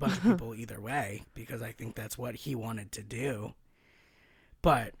have killed a bunch of people either way because I think that's what he wanted to do.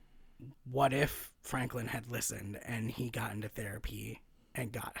 But what if Franklin had listened and he got into therapy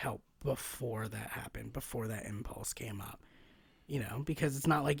and got help before that happened, before that impulse came up? You know, because it's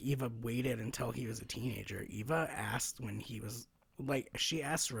not like Eva waited until he was a teenager. Eva asked when he was, like, she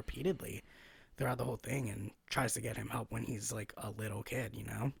asks repeatedly throughout the whole thing and tries to get him help when he's, like, a little kid, you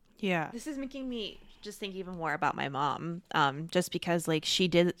know? Yeah. This is making me just think even more about my mom. Just because like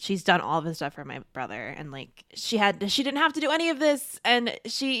she's done all of this stuff for my brother and like she didn't have to do any of this and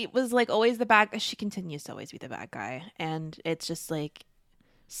she was like always the bad, she continues to always be the bad guy. And it's just like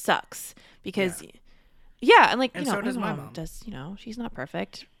sucks because yeah, and like, And you know, so does my mom mom. does, you know, she's not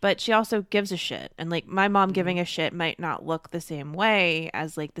perfect, but she also gives a shit. And like my mom giving a shit might not look the same way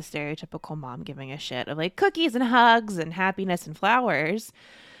as like the stereotypical mom giving a shit of like cookies and hugs and happiness and flowers.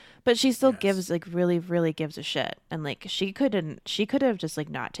 But she still gives like really, really gives a shit. And like she could have just like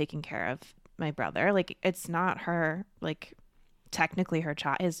not taken care of my brother. Like it's not her, like technically her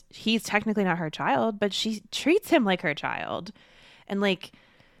child he's technically not her child, but she treats him like her child. And like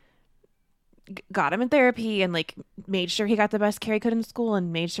got him in therapy and like made sure he got the best care he could in school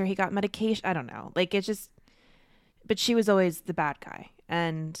and made sure he got medication. I don't know. Like it just, but she was always the bad guy.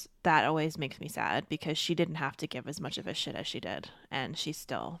 And that always makes me sad because she didn't have to give as much of a shit as she did. And she's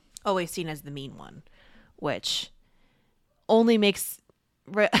still always seen as the mean one, which only makes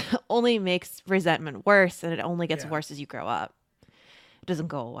resentment worse. And it only gets worse as you grow up. It doesn't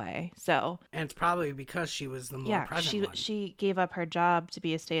go away. So, And it's probably because she was the more present one. she gave up her job to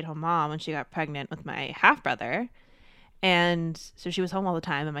be a stay-at-home mom when she got pregnant with my half-brother. And so she was home all the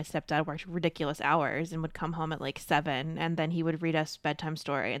time, and my stepdad worked ridiculous hours and would come home at like 7, and then he would read us bedtime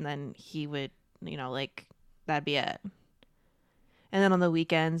story, and then he would, you know, like that'd be it. And then on the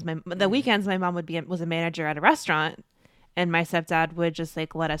weekends, my mom was a manager at a restaurant, and my stepdad would just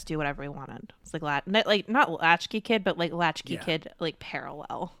like let us do whatever we wanted. It's like not latchkey kid, but like latchkey kid, like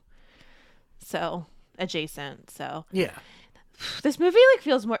parallel. So adjacent. So Yeah. this movie like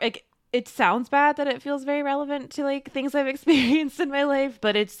feels more like, it sounds bad that it feels very relevant to like things I've experienced in my life,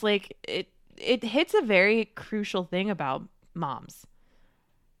 but it's like it hits a very crucial thing about moms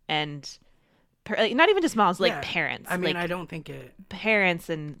and like, not even just moms, like parents. I mean, like, I don't think it. Parents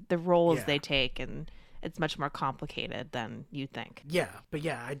and the roles they take, and it's much more complicated than you think. Yeah, but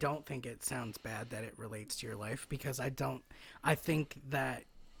yeah, I don't think it sounds bad that it relates to your life because I think that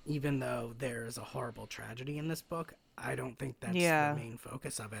even though there's a horrible tragedy in this book, I don't think that's the main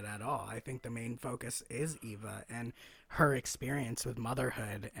focus of it at all. I think the main focus is Eva and her experience with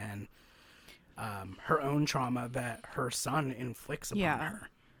motherhood and her own trauma that her son inflicts upon her.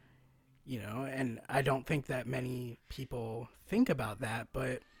 You know, and I don't think that many people think about that,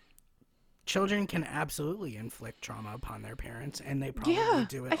 but children can absolutely inflict trauma upon their parents, and they probably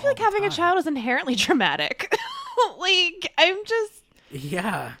do it. I feel like having a child is inherently traumatic. Like, I'm just...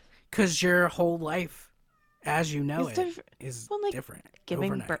 Yeah, because your whole life, as you know is different.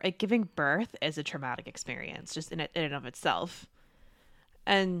 Giving birth is a traumatic experience, just in and of itself.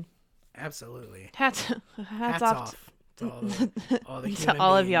 And absolutely, hats off to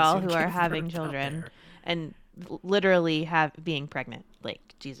all of y'all who are having children and literally being pregnant. Like,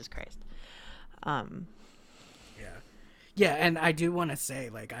 Jesus Christ. Yeah, and I do want to say,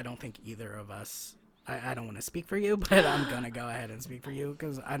 like, I don't think either of us. I don't want to speak for you, but I'm going to go ahead and speak for you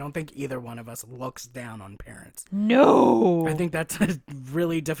because I don't think either one of us looks down on parents. No. I think that's a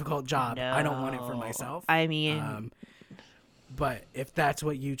really difficult job. No. I don't want it for myself. I mean... but if that's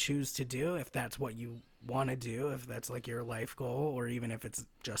what you choose to do, if that's what you want to do, if that's like your life goal, or even if it's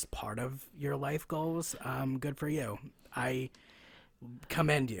just part of your life goals, good for you. I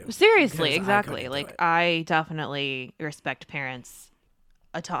commend you. Seriously, exactly. Like, I definitely respect parents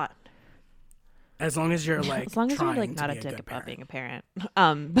a ton. As long as you're like as long as you're trying like to not be a a dick good about parent. being a parent.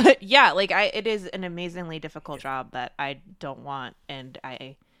 But yeah, like it is an amazingly difficult job that I don't want, and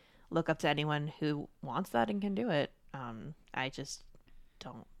I look up to anyone who wants that and can do it. I just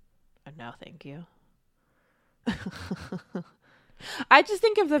don't. No, thank you. I just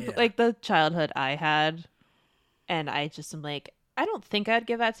think of the Yeah. like the childhood I had, and I just am like, I don't think I'd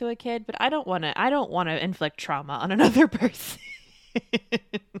give that to a kid, but I don't want to. I don't want to inflict trauma on another person.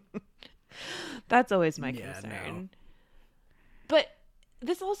 That's always my Yeah, no. concern. But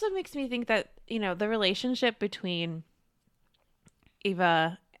this also makes me think that, the relationship between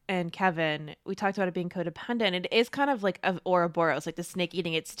Eva and Kevin, we talked about it being codependent. It is kind of like a Ouroboros, like the snake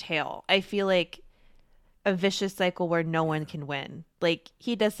eating its tail. I feel like a vicious cycle where no one can win. Like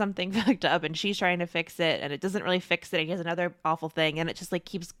he does something fucked up and she's trying to fix it and it doesn't really fix it. And he has another awful thing and it just like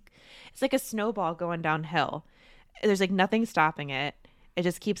keeps, it's like a snowball going downhill. There's like nothing stopping it. It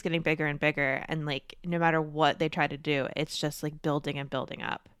just keeps getting bigger and bigger. And like no matter what they try to do, it's just like building and building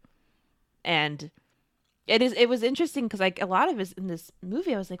up. And it was interesting because like a lot of it in this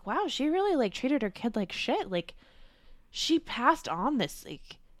movie, I was like, wow, she really like treated her kid like shit. Like she passed on this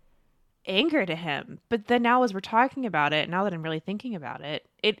like anger to him. But then now as we're talking about it, now that I'm really thinking about it,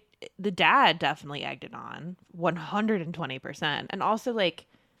 the dad definitely egged it on 120%. And also like,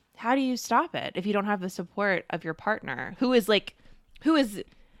 how do you stop it if you don't have the support of your partner who is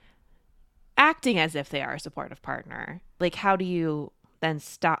acting as if they are a supportive partner? Like, how do you then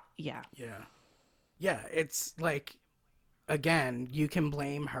stop? Yeah. Yeah. Yeah, it's like, again, you can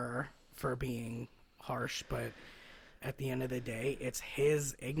blame her for being harsh, but at the end of the day, it's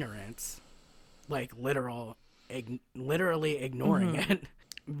his ignorance, like literally ignoring it,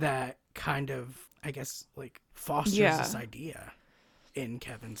 that kind of, I guess, like fosters this idea in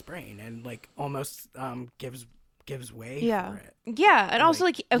Kevin's brain and like almost gives way for it. Yeah. And also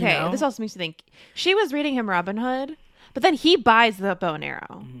like, okay, this also makes me think she was reading him Robin Hood, but then he buys the bow and arrow.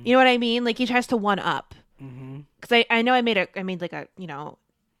 Mm-hmm. You know what I mean? Like he tries to one up. Because I know I made like a,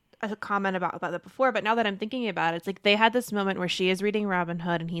 a comment about that before, but now that I'm thinking about it, it's like they had this moment where she is reading Robin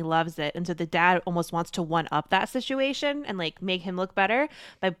Hood and he loves it. And so the dad almost wants to one up that situation and like make him look better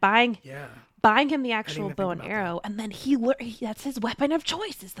by buying him the actual bow and arrow. That. And then that's his weapon of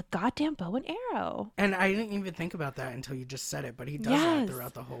choice is the goddamn bow and arrow. And I didn't even think about that until you just said it, but he does that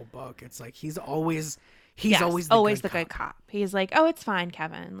throughout the whole book. It's like he's always the good cop. He's like, oh, it's fine,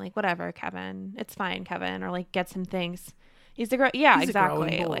 Kevin. Like, whatever, Kevin. It's fine, Kevin. Or like gets him things. He's the he's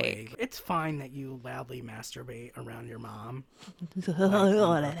exactly. Like, it's fine that you loudly masturbate around your mom.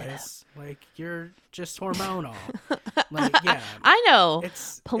 Like you're just hormonal. Like, yeah. I know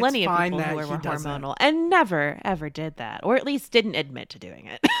plenty of people who were hormonal and never ever did that, or at least didn't admit to doing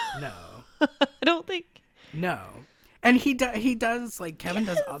it. No, I don't think. No, and he does like Kevin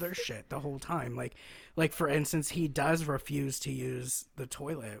does other shit the whole time. Like for instance, he does refuse to use the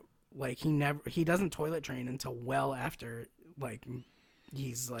toilet. Like he doesn't toilet train until well after like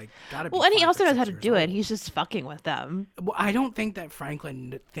he's like gotta be. Well, and he also knows how to do it. He's just fucking with them. Well, I don't think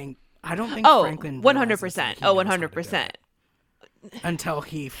Franklin Franklin 100%. Oh, 100%. Until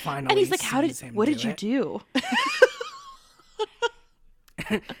he finally and he's like, what did you do?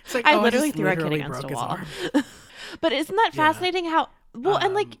 It's like, I literally threw our kid against a wall. But isn't that fascinating how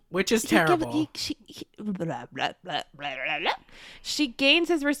and like which is terrible. She gains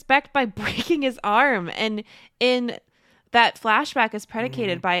his respect by breaking his arm, and in that flashback is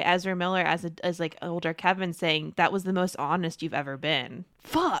predicated by Ezra Miller as like older Kevin saying that was the most honest you've ever been.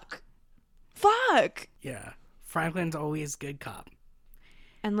 Fuck. Yeah, Franklin's always good cop.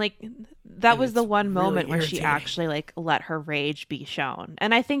 And like that was the one moment really where she actually like let her rage be shown.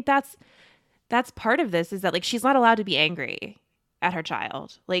 And I think that's part of this is that like she's not allowed to be angry at her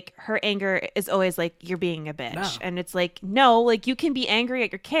child. Like her anger is always like you're being a bitch. No. And it's like no, like you can be angry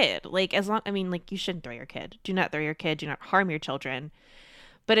at your kid. Like like you shouldn't throw your kid. Do not throw your kid. Do not harm your children.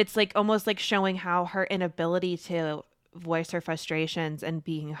 But it's like almost like showing how her inability to voice her frustrations and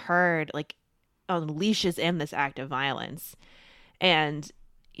being heard like unleashes in this act of violence. And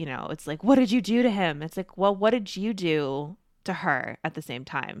it's like, what did you do to him? It's like, well, what did you do to her at the same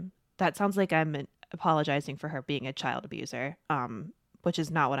time? That sounds like I'm apologizing for her being a child abuser, which is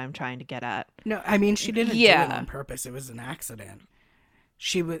not what I'm trying to get at. No, I mean, she didn't do it on purpose. It was an accident.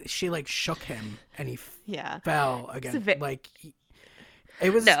 She like shook him and he fell again.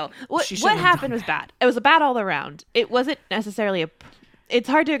 It was no. What happened was bad. It was bad all around. It wasn't necessarily it's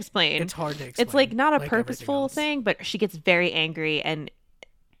hard to explain. It's like not a purposeful thing, but she gets very angry and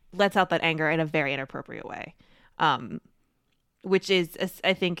lets out that anger in a very inappropriate way, which is,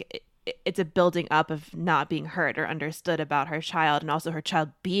 I think, it's a building up of not being heard or understood about her child, and also her child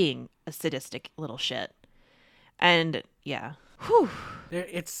being a sadistic little shit. And yeah. Whew.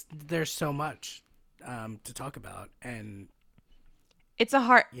 There's so much to talk about, and It's a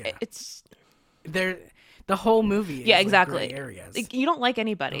hard yeah, it's there the whole movie is yeah, like exactly. gray areas. Like, you don't like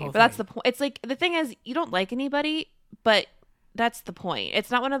anybody, The whole but that's thing. the point. It's like, the thing is, you don't like anybody, but that's the point.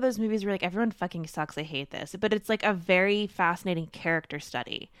 It's not one of those movies where like everyone fucking sucks, I hate this, but it's like a very fascinating character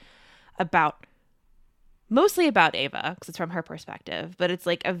study about, mostly about Ava because it's from her perspective, but it's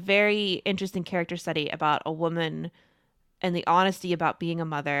like a very interesting character study about a woman and the honesty about being a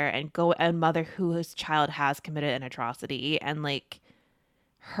mother and mother whose child has committed an atrocity, and like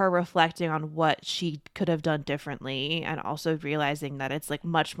her reflecting on what she could have done differently, and also realizing that it's like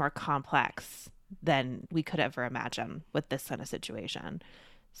much more complex than we could ever imagine with this kind of situation.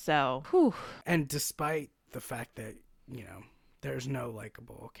 So, whew. And despite the fact that, you know, there's no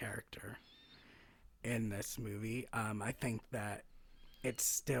likable character in this movie, I think that it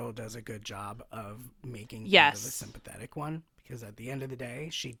still does a good job of making Eva Yes. the sympathetic one, because at the end of the day,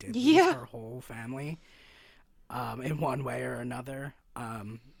 she did Yeah. lose her whole family in one way or another.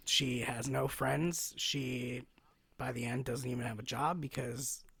 She has no friends. She, by the end, doesn't even have a job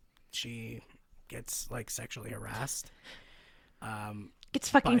because she gets like sexually harassed. Gets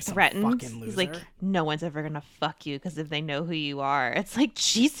fucking By some threatened. fucking He's like, loser. no one's ever gonna fuck you because if they know who you are, it's like,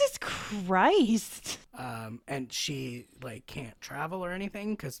 Jesus Christ. And she like can't travel or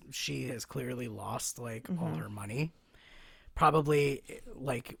anything because she has clearly lost like all her money, probably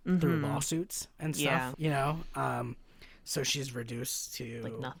like through lawsuits and stuff. Yeah. You know, so she's reduced to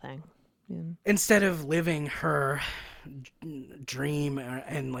Like nothing. Yeah. instead of living her dream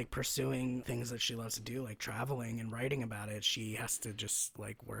and like pursuing things that she loves to do, like traveling and writing about it, she has to just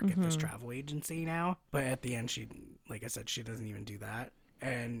like work at this travel agency now. But at the end, she, like I said, she doesn't even do that.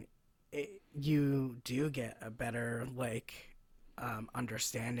 And you do get a better like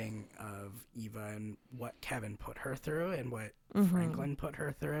understanding of Eva and what Kevin put her through and what Franklin put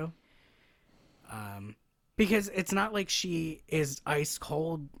her through. Because it's not like she is ice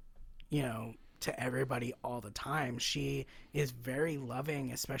cold, you know, to everybody all the time. She is very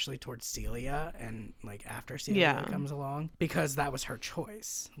loving, especially towards Celia, and like after Celia comes along, because that was her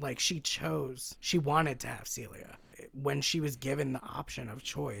choice. Like she wanted to have Celia. When she was given the option of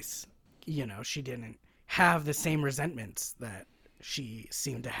choice, you know, she didn't have the same resentments that she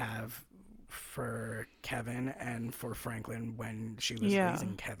seemed to have for Kevin and for Franklin when she was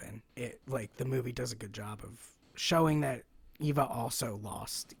raising Kevin. It, like, the movie does a good job of showing that Eva also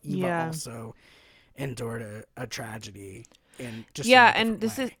lost. Eva also endured a tragedy in just and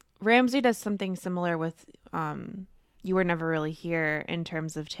this is Ramsey does something similar with You Were Never Really Here, in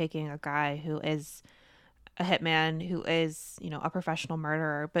terms of taking a guy who is a hitman, who is, you know, a professional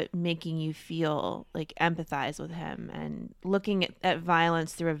murderer, but making you feel like empathize with him and looking at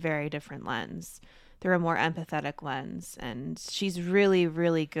violence through a very different lens, through a more empathetic lens. And she's really,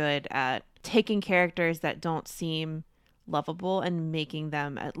 really good at taking characters that don't seem lovable and making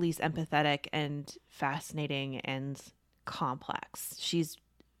them at least empathetic and fascinating and complex. She's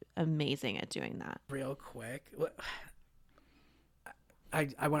amazing at doing that. Real quick,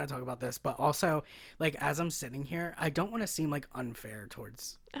 I want to talk about this, but also, like, as I'm sitting here, I don't want to seem like unfair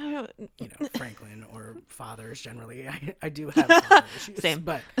towards, you know, Franklin or fathers generally. I do have father issues. Same.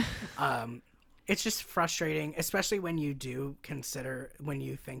 But it's just frustrating, especially when you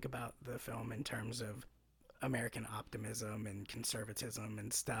think about the film in terms of American optimism and conservatism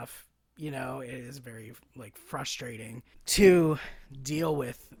and stuff. You know, it is very like frustrating to deal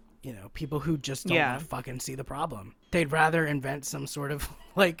with, you know, people who just don't want to fucking see the problem. They'd rather invent some sort of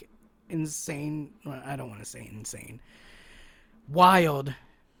like insane, well, I don't want to say insane, wild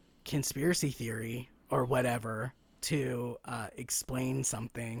conspiracy theory or whatever to explain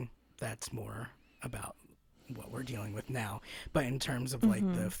something that's more about what we're dealing with now. But in terms of like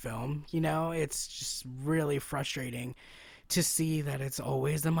the film, you know, it's just really frustrating to see that it's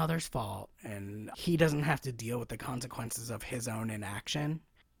always the mother's fault and he doesn't have to deal with the consequences of his own inaction.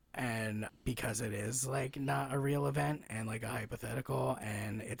 And because it is like not a real event and like a hypothetical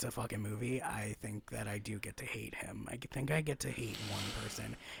and it's a fucking movie, I think that I do get to hate him. I think I get to hate one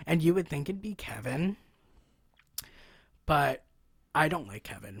person. And you would think it'd be Kevin, but I don't like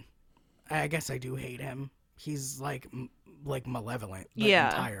Kevin. I guess I do hate him. He's like malevolent the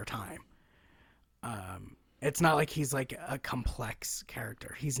entire time. It's not like he's like a complex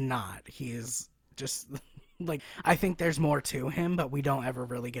character. He's not. He is just like, I think there's more to him, but we don't ever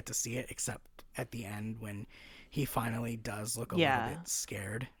really get to see it except at the end when he finally does look a little bit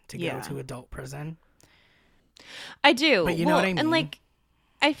scared to go to adult prison. I do. But you know what I mean? And like,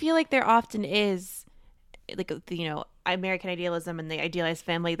 I feel like there often is like American idealism and the idealized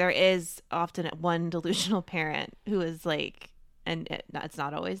family, there is often one delusional parent who is like, and it's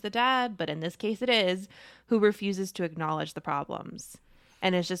not always the dad, but in this case it is, who refuses to acknowledge the problems.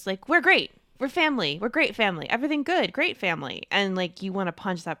 And it's just like, we're great. We're family. We're great family. Everything good. Great family. And like, you want to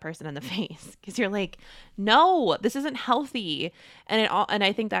punch that person in the face because you're like, no, this isn't healthy. And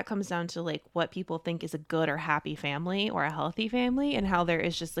I think that comes down to like what people think is a good or happy family or a healthy family, and how there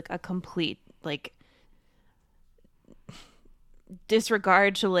is just like a complete like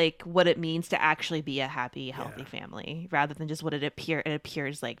disregard to like what it means to actually be a happy, healthy family, rather than just what it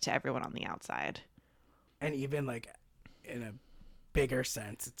appears like to everyone on the outside. And even like in a bigger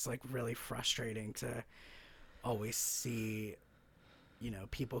sense, it's like really frustrating to always see,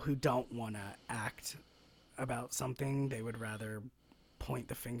 people who don't want to act about something. They would rather point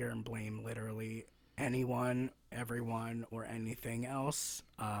the finger and blame literally anyone, everyone, or anything else,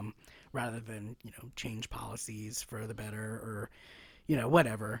 rather than, change policies for the better or,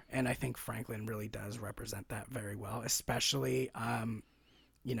 whatever. And I think Franklin really does represent that very well, especially,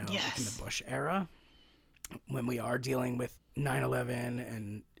 Yes. in the Bush era, when we are dealing with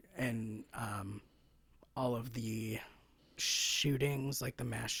 9/11 and all of the shootings, like the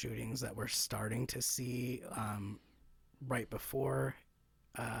mass shootings that we're starting to see right before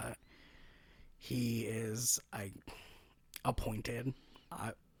he is appointed.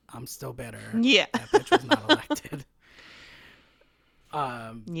 I'm still bitter. Yeah. That bitch was not elected.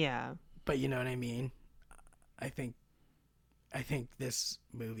 Yeah. But you know what I mean? I think this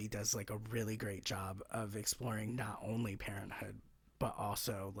movie does like a really great job of exploring not only parenthood, but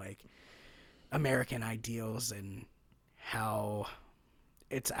also like American ideals and how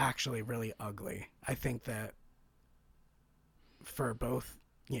it's actually really ugly. I think that for both,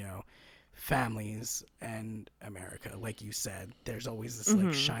 families and America, like you said, there's always this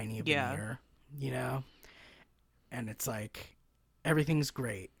like shiny veneer, and it's like everything's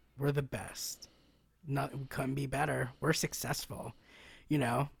great. We're the best. We couldn't be better. We're successful,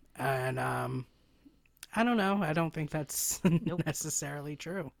 and I don't know. I don't think that's necessarily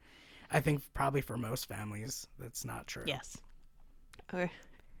true. I think probably for most families, that's not true. Yes. Okay.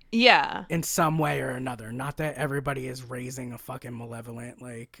 Yeah. In some way or another. Not that everybody is raising a fucking malevolent,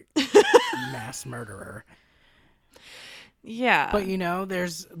 like, mass murderer. Yeah. But,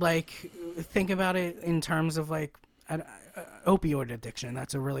 there's, like, think about it in terms of, like, opioid addiction.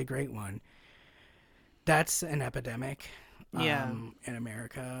 That's a really great one. That's an epidemic. In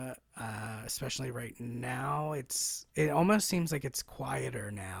America, especially right now. It almost seems like it's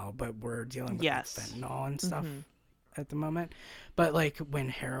quieter now, but we're dealing with like, fentanyl and stuff at the moment. But like when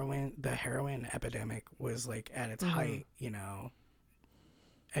the heroin epidemic was like at its height,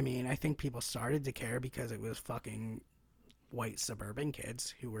 I mean, I think people started to care because it was fucking white suburban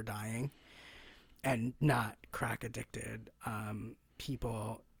kids who were dying, and not crack addicted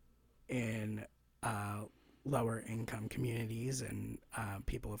people in lower income communities and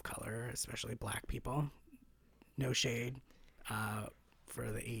people of color, especially black people. No shade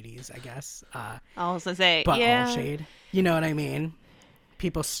for the 80s, I guess. I was gonna say, but all shade. You know what I mean?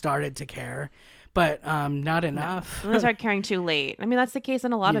 People started to care, but not enough. No. They started caring too late. I mean, that's the case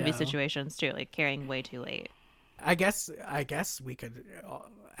in a lot of these situations too, like caring way too late. I guess we could.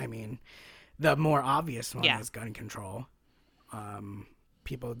 I mean, the more obvious one is gun control.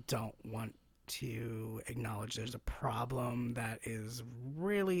 People don't want to acknowledge there's a problem that is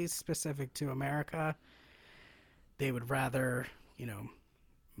really specific to America. They would rather,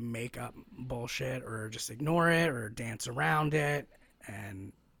 make up bullshit or just ignore it or dance around it.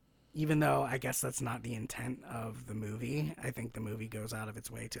 And even though I guess that's not the intent of the movie, I think the movie goes out of its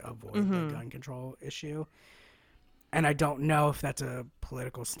way to avoid the gun control issue. And I don't know if that's a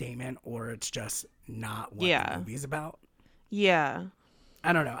political statement or it's just not what the movie's about. Yeah.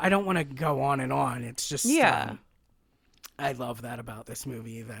 I don't know. I don't want to go on and on. It's just, I love that about this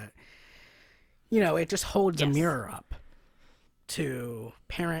movie that, it just holds a mirror up to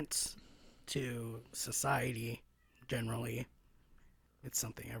parents, to society generally. It's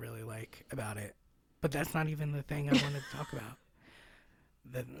something I really like about it. But that's not even the thing I wanted to talk about.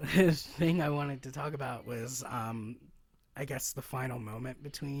 The thing I wanted to talk about was, I guess, the final moment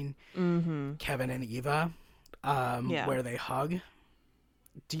between Kevin and Eva, where they hug.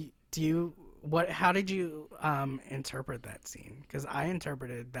 How did you interpret that scene? Because I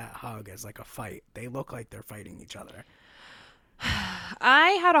interpreted that hug as like a fight. They look like they're fighting each other.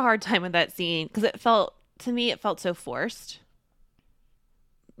 I had a hard time with that scene because it felt so forced.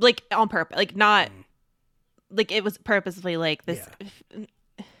 Like on purpose, like not like it was purposefully like this.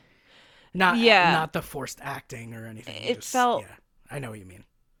 Not the forced acting or anything. It felt. I know what you mean.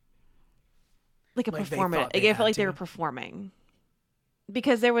 like a Like they performance. thought Like, they it felt had like they were to. performing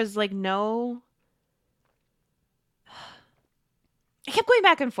because there was like no. I kept going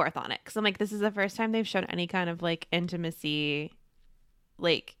back and forth on it because I'm like, this is the first time they've shown any kind of like intimacy,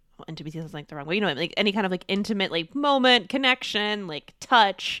 like well, intimacy sounds like the wrong way, you know, like any kind of like intimate like moment, connection, like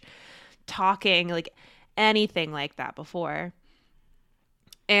touch, talking, like anything like that before.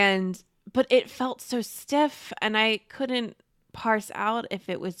 And but it felt so stiff, and I couldn't parse out if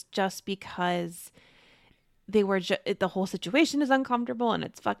it was just because they were the whole situation is uncomfortable and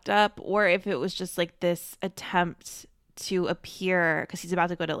it's fucked up, or if it was just like this attempt to appear because he's about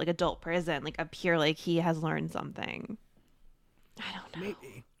to go to like adult prison, like appear like he has learned something. I don't know.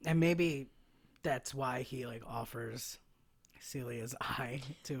 Maybe that's why he like offers Celia's eye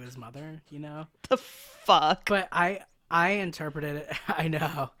to his mother, you know? The fuck. But I interpreted it I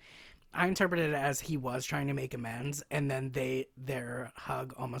know. I interpreted it as he was trying to make amends, and then their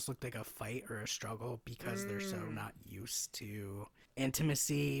hug almost looked like a fight or a struggle because they're so not used to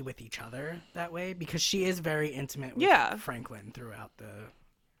intimacy with each other that way. Because she is very intimate with Franklin throughout the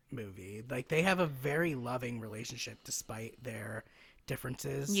movie. Like they have a very loving relationship despite their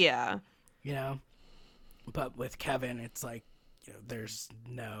differences. Yeah. You know? But with Kevin, it's like, you know, there's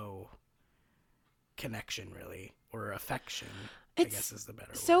no connection really, or affection. I guess is the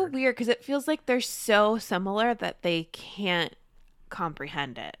better so word. weird because it feels like they're so similar that they can't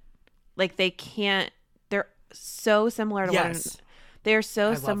comprehend it. Like they can't. They're so similar to one. They're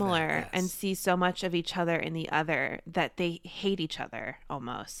so similar and see so much of each other in the other that they hate each other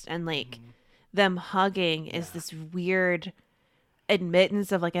almost. And like them hugging is this weird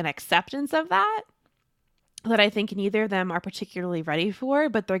admittance of like an acceptance of that I think neither of them are particularly ready for,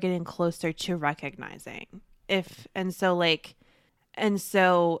 but they're getting closer to recognizing. And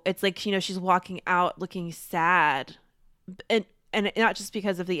so it's like, you know, she's walking out looking sad, and not just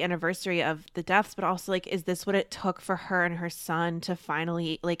because of the anniversary of the deaths, but also like, is this what it took for her and her son to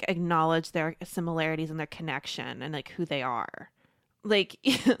finally like acknowledge their similarities and their connection and like who they are? Like,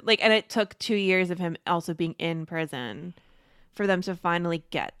 like, and it took 2 years of him also being in prison for them to finally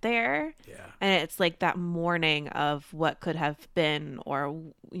get there. Yeah. And it's like that mourning of what could have been, or,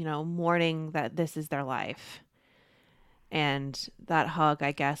 you know, mourning that this is their life. And that hug,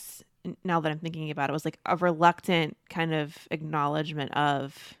 I guess, now that I'm thinking about it, was like a reluctant kind of acknowledgement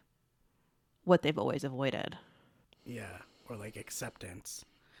of what they've always avoided. Yeah. Or like acceptance.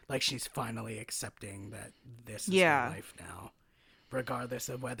 Like she's finally accepting that this is her life now, regardless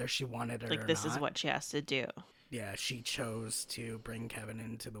of whether she wanted it or not. Like this is what she has to do. Yeah, she chose to bring Kevin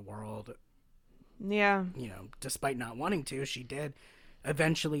into the world. Yeah. You know, despite not wanting to, she did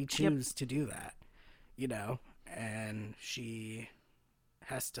eventually choose to do that, you know, and she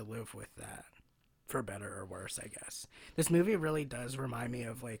has to live with that, for better or worse, I guess. This movie really does remind me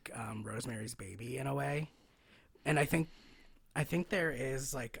of like Rosemary's Baby in a way. And I think there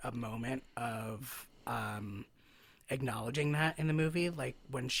is like a moment of acknowledging that in the movie, like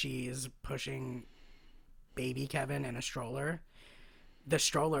when she's pushing baby Kevin in a stroller. The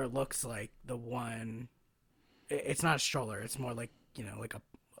stroller looks like the one. It's not a stroller. It's more like, you know, like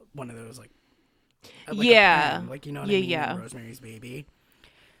one of those like a pen, like, you know what I mean? In Rosemary's Baby.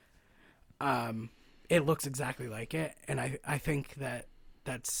 It looks exactly like it, and I think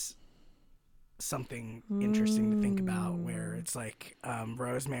that's something interesting to think about, where it's like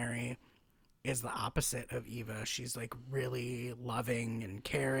Rosemary is the opposite of Eva. She's like really loving and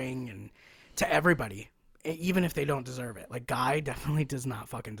caring and to everybody, even if they don't deserve it. Like Guy definitely does not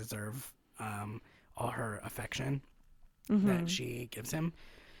fucking deserve all her affection that she gives him,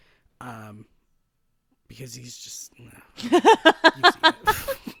 because he's just you've seen it.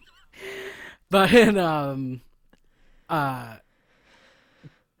 But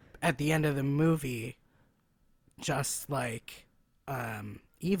at the end of the movie, just like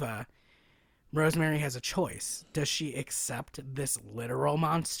Eva, Rosemary has a choice. Does she accept this literal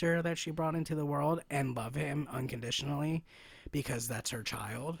monster that she brought into the world and love him unconditionally because that's her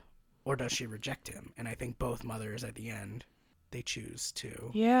child? Or does she reject him? And I think both mothers at the end, they choose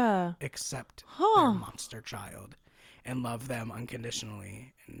to accept their monster child and love them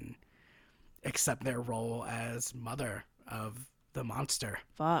unconditionally and accept their role as mother of the monster.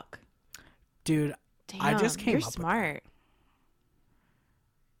 Fuck. Dude, damn, I just came you're up smart.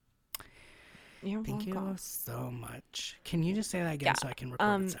 Thank you so much. Can you just say that again so I can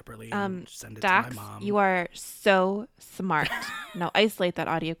record it separately and send it Dax, to my mom? You are so smart. Now isolate that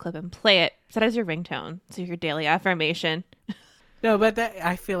audio clip and play it. Set as your ringtone. So your daily affirmation. No, but that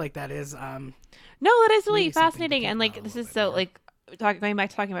I feel like that is no, that is really fascinating, and like this is so more. Like going back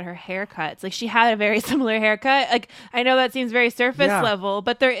to talking about her haircuts, like she had a very similar haircut. Like I know that seems very surface Yeah. level,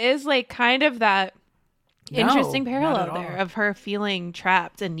 but there is like kind of that interesting No, not at parallel there all. of her feeling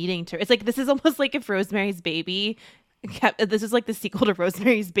trapped and needing to. It's like this is almost like if Rosemary's Baby kept. This is like the sequel to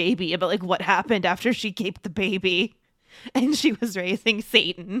Rosemary's Baby about like what happened after she gaped the baby, and she was raising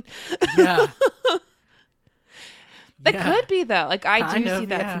Satan. Yeah. That Yeah. could be though. Like I Kind do of, see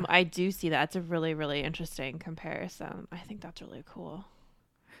that. yeah. I do see that. It's a really really interesting comparison. I think that's really cool.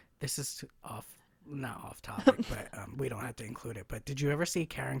 This is not off topic, but we don't have to include it. But did you ever see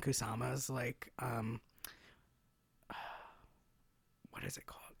Karen Kusama's like what is it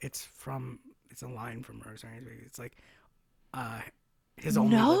called? It's a line from Rosemary's Baby. It's like his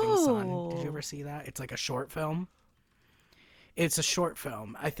only living son. Did you ever see that? It's like a short film. It's a short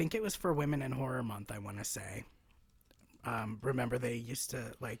film. I think it was for Women in Horror Month, I want to say. Remember they used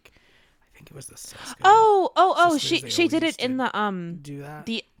to like I think it was the Cisco sisters, they she did always it in the do that.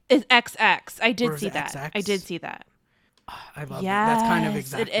 the XX. I Or did was see it that. XX? I did see that. I love it. Yes, That's kind of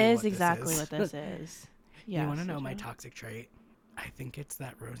exactly it is what this exactly is. what this is. You want to Yes, know it my is. toxic trait? I think it's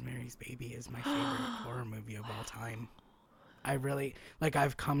that Rosemary's Baby is my favorite horror movie of all time. I really like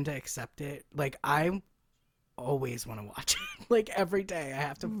I've come to accept it. Like I always want to watch it. Like every day I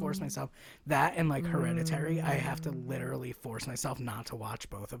have to force myself. That and like Hereditary, I have to literally force myself not to watch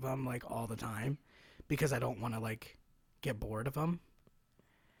both of them like all the time because I don't want to like get bored of them.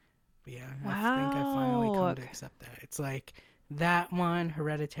 But yeah, I think I finally Wow. come to accept that. It's like that one,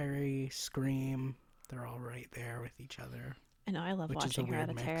 Hereditary, Scream, they're all right there with each other. I know I love Which is a watching weird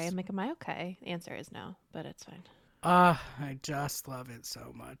Hereditary. mix. I'm like, am I okay? The answer is no, but it's fine. I just love it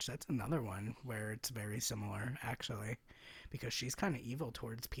so much. That's another one where it's very similar, actually, because she's kind of evil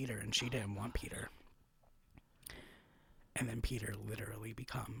towards Peter, and she didn't want Peter. And then Peter literally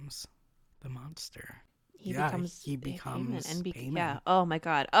becomes the monster. He Yeah, becomes he a Payman becomes Payman. yeah. Oh my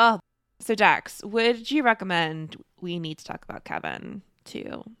god. Oh, so Dax, would you recommend we need to talk about Kevin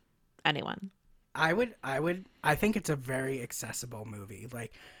to anyone? I think it's a very accessible movie.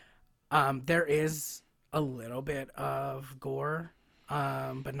 Like, there is a little bit of gore,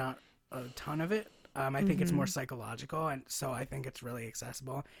 but not a ton of it. I think it's more psychological, and so I think it's really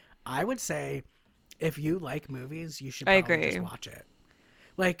accessible. I would say if you like movies, you should I probably just agree. watch it.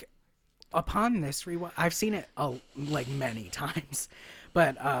 Like, upon this rewatch, I've seen it like many times,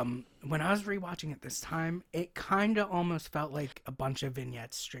 but when I was rewatching it this time, it kind of almost felt like a bunch of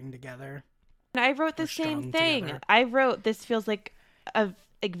vignettes stringed together. And I wrote the Or same strung thing. together. I wrote this feels like a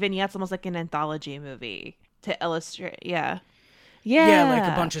like vignettes, almost like an anthology movie to illustrate. Yeah, Yeah, like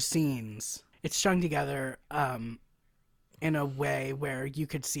a bunch of scenes. It's strung together in a way where you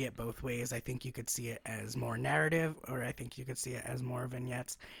could see it both ways. I think you could see it as more narrative, or I think you could see it as more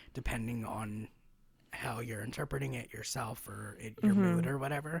vignettes, depending on how you're interpreting it yourself or your mood or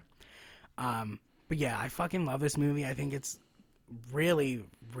whatever. But yeah, I fucking love this movie. I think it's really,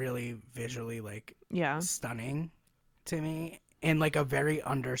 really visually like yeah. stunning to me in like a very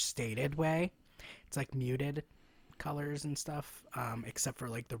understated way. It's like muted colors and stuff, except for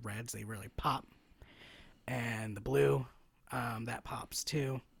like the reds, they really pop, and the blue, that pops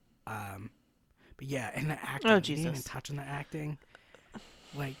too. But yeah, and the acting. Oh, We didn't even Jesus. touch on the acting.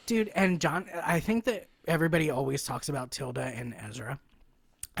 Like, dude, and John. I think that everybody always talks about Tilda and Ezra.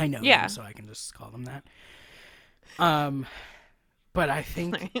 I know Yeah. them, so I can just call them that. But I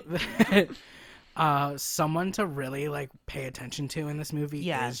think that someone to really like pay attention to in this movie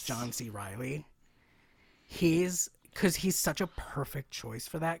Yes. is John C. Reilly. Because he's such a perfect choice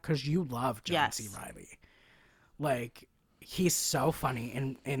for that. Because you love John C. Yes. Reilly, like he's so funny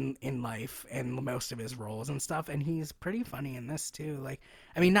in life and most of his roles and stuff, and he's pretty funny in this too. Like,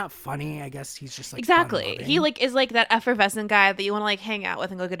 I mean, not funny. I guess he's just like Exactly. fun-loving. He like is like that effervescent guy that you want to like hang out with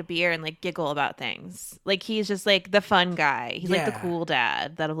and go get a beer and like giggle about things. Like he's just like the fun guy. He's like the Yeah. cool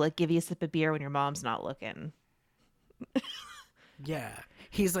dad that'll like give you a sip of beer when your mom's not looking. Yeah,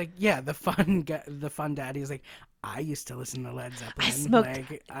 he's like the fun guy, the fun dad. He's like, I used to listen to Led Zeppelin. I smoked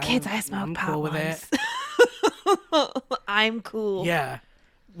Like, kids. I I'm smoked pot cool with once. it. I'm cool. Yeah,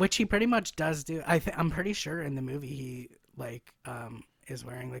 which he pretty much does do. I'm pretty sure in the movie he like is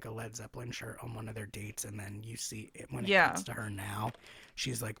wearing like a Led Zeppelin shirt on one of their dates, and then you see it when it Yeah. cuts to her now,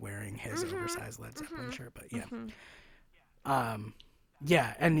 she's like wearing his oversized Led Zeppelin shirt. But yeah,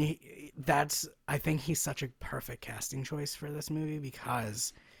 yeah, and I think he's such a perfect casting choice for this movie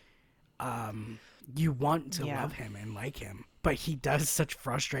because you want to Yeah. love him and like him, but he does such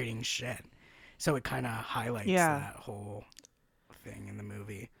frustrating shit. So it kind of highlights Yeah. that whole thing in the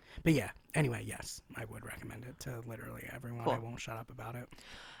movie. But yeah, anyway, yes, I would recommend it to literally everyone. Cool. I won't shut up about it.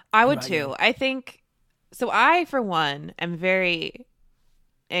 I would about too. you? I think So I, for one, am very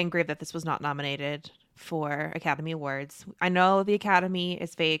angry that this was not nominated for Academy Awards. I know the Academy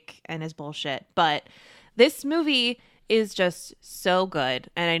is fake and is bullshit, but this movie is just so good.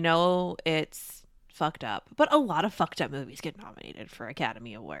 And I know it's fucked up, but a lot of fucked up movies get nominated for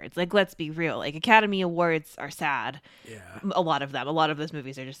Academy Awards. Like, let's be real. Like, Academy Awards are sad. Yeah. A lot of them. A lot of those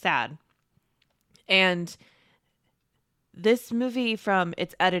movies are just sad. And this movie, from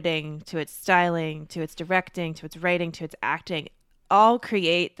its editing to its styling to its directing to its writing to its acting, all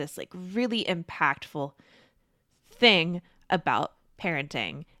create this like really impactful thing about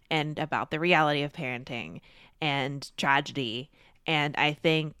parenting and about the reality of parenting and tragedy. And I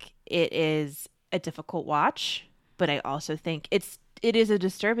think it is a difficult watch, but I also think it is a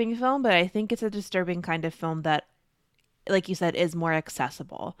disturbing film, but I think it's a disturbing kind of film that, like you said, is more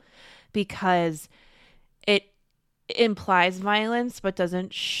accessible because it implies violence but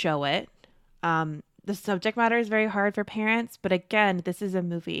doesn't show it. The subject matter is very hard for parents, but again, this is a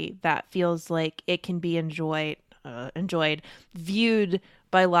movie that feels like it can be enjoyed, viewed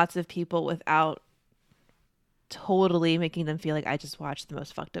by lots of people without totally making them feel like I just watched the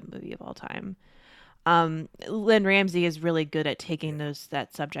most fucked up movie of all time. Lynn Ramsey is really good at taking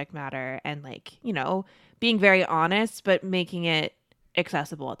that subject matter and like, being very honest, but making it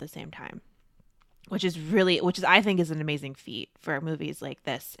accessible at the same time, which is I think is an amazing feat for movies like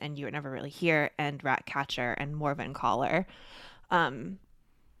this and You Were Never Really Here and Ratcatcher and Morven Caller. So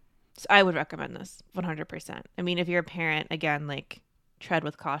I would recommend this 100%. I mean, if you're a parent, again, like, tread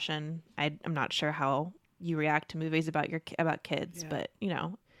with caution. I'm not sure how you react to movies about kids, but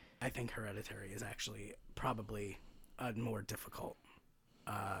I think Hereditary is actually probably a more difficult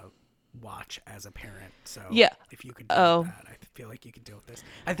watch as a parent. So yeah, if you could deal with that, I feel like you could deal with this.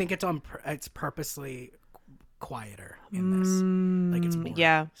 I think it's purposely quieter in this. Like, it's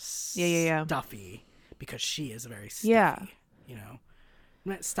more stuffy because she is very stuffy.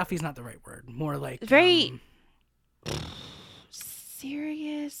 Stuffy's not the right word. More like very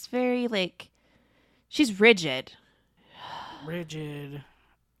serious, very like she's rigid. Rigid.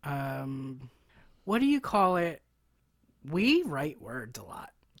 What do you call it? We write words a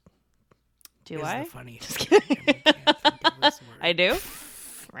lot. Do I? The funny thing. I do.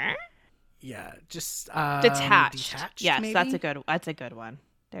 Yeah, just detached. Yes, maybe? That's a good one.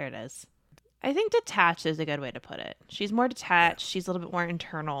 There it is. I think detached is a good way to put it. She's more detached. She's a little bit more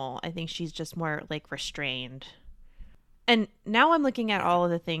internal. I think she's just more like restrained. And now I'm looking at all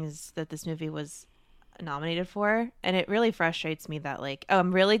of the things that this movie was nominated for, and it really frustrates me that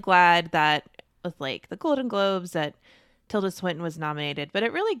I'm really glad that with like the Golden Globes that Tilda Swinton was nominated, but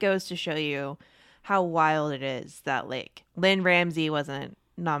it really goes to show you how wild it is that like Lynn Ramsey wasn't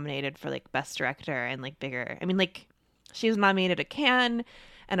nominated for like Best Director and like bigger. I mean, like, she was nominated at Cannes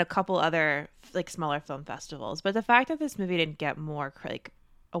and a couple other like smaller film festivals, but the fact that this movie didn't get more like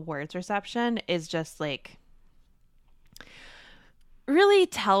awards reception is just like really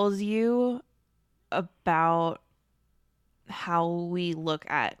tells you about how we look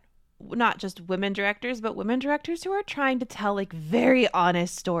at not just women directors, but women directors who are trying to tell like very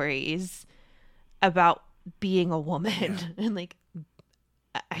honest stories about being a woman. And like,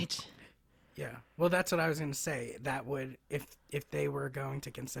 yeah. Well, that's what I was going to say. That would, if they were going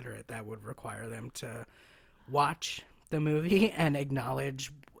to consider it, that would require them to watch the movie and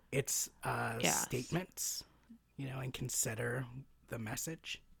acknowledge its statements, and consider the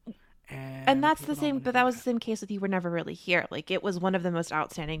message. And that's the same, but that was the same case with You Were Never Really Here. Like, it was one of the most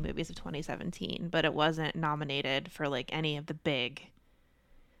outstanding movies of 2017, but it wasn't nominated for like any of the big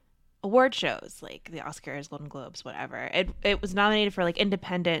award shows, like the Oscars, Golden Globes, whatever. It was nominated for like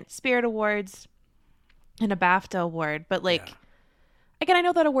Independent Spirit Awards and a BAFTA award, but like, again, I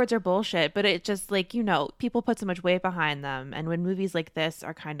know that awards are bullshit, but it just like, people put so much weight behind them, and when movies like this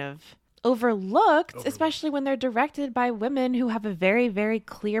are kind of overlooked, especially when they're directed by women who have a very, very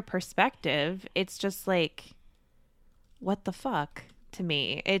clear perspective, it's just like, what the fuck to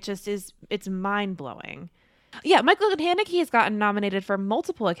me? It just is, it's mind-blowing. Yeah, Michael Haneke has gotten nominated for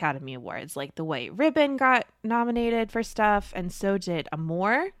multiple Academy Awards. Like The White Ribbon got nominated for stuff, and so did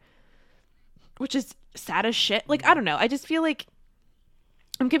Amour, which is sad as shit. Like, I don't know. I just feel like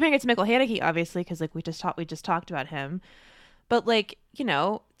I'm comparing it to Michael Haneke, obviously, because like we just talked about him. But like,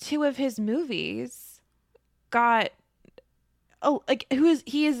 two of his movies got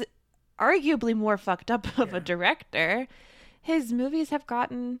he is arguably more fucked up of a director. His movies have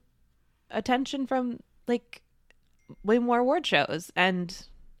gotten attention from like way more award shows, and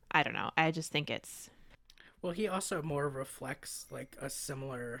I don't know. I just think it's he also more reflects like a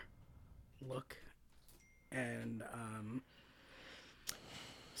similar look and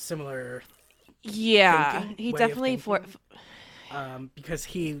similar Yeah, thinking, he way of definitely thinking, because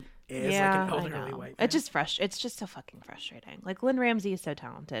he is Yeah, like an I elderly know. white man. It's just so fucking frustrating. Like Lynn Ramsey is so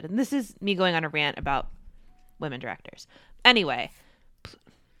talented, and this is me going on a rant about women directors. Anyway,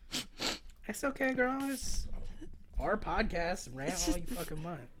 It's okay, girl. It's our podcast. Rant all you fucking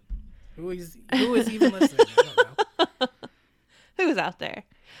want. Who is even listening? I don't know. who's out there?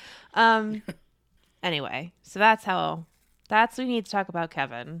 Um. Anyway, so that's what we need to talk about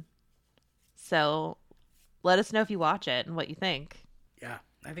Kevin. So let us know if you watch it and what you think. Yeah,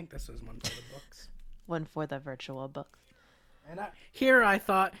 I think this was one for the books. One for the virtual books. And I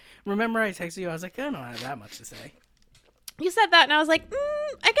thought, remember I texted you, I was like, I don't have that much to say. You said that, and I was like,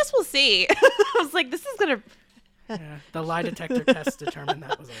 I guess we'll see. I was like, this is gonna. Yeah, the lie detector test determined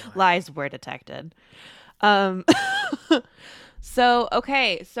that was a lie. Lies were detected. So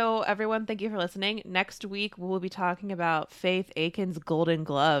everyone, thank you for listening. Next week we'll be talking about Faith Aiken's Golden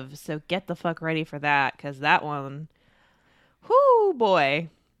Glove. So get the fuck ready for that, because that one, whoo boy.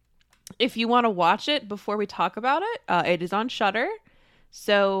 If you want to watch it before we talk about it, it is on Shudder.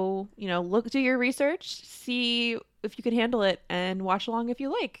 So do your research, see if you can handle it, and watch along if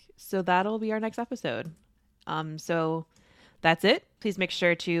you like. So that'll be our next episode. So that's it. Please make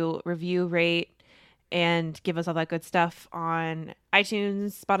sure to review, rate, and give us all that good stuff on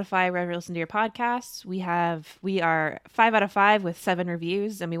iTunes, Spotify, wherever you listen to your podcasts. We are 5 out of 5 with 7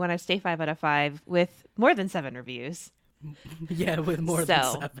 reviews, and we want to stay 5 out of 5 with more than 7 reviews. Yeah, with more than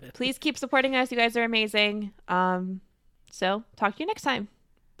 7. Please keep supporting us. You guys are amazing. So talk to you next time.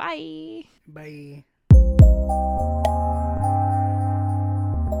 Bye. Bye.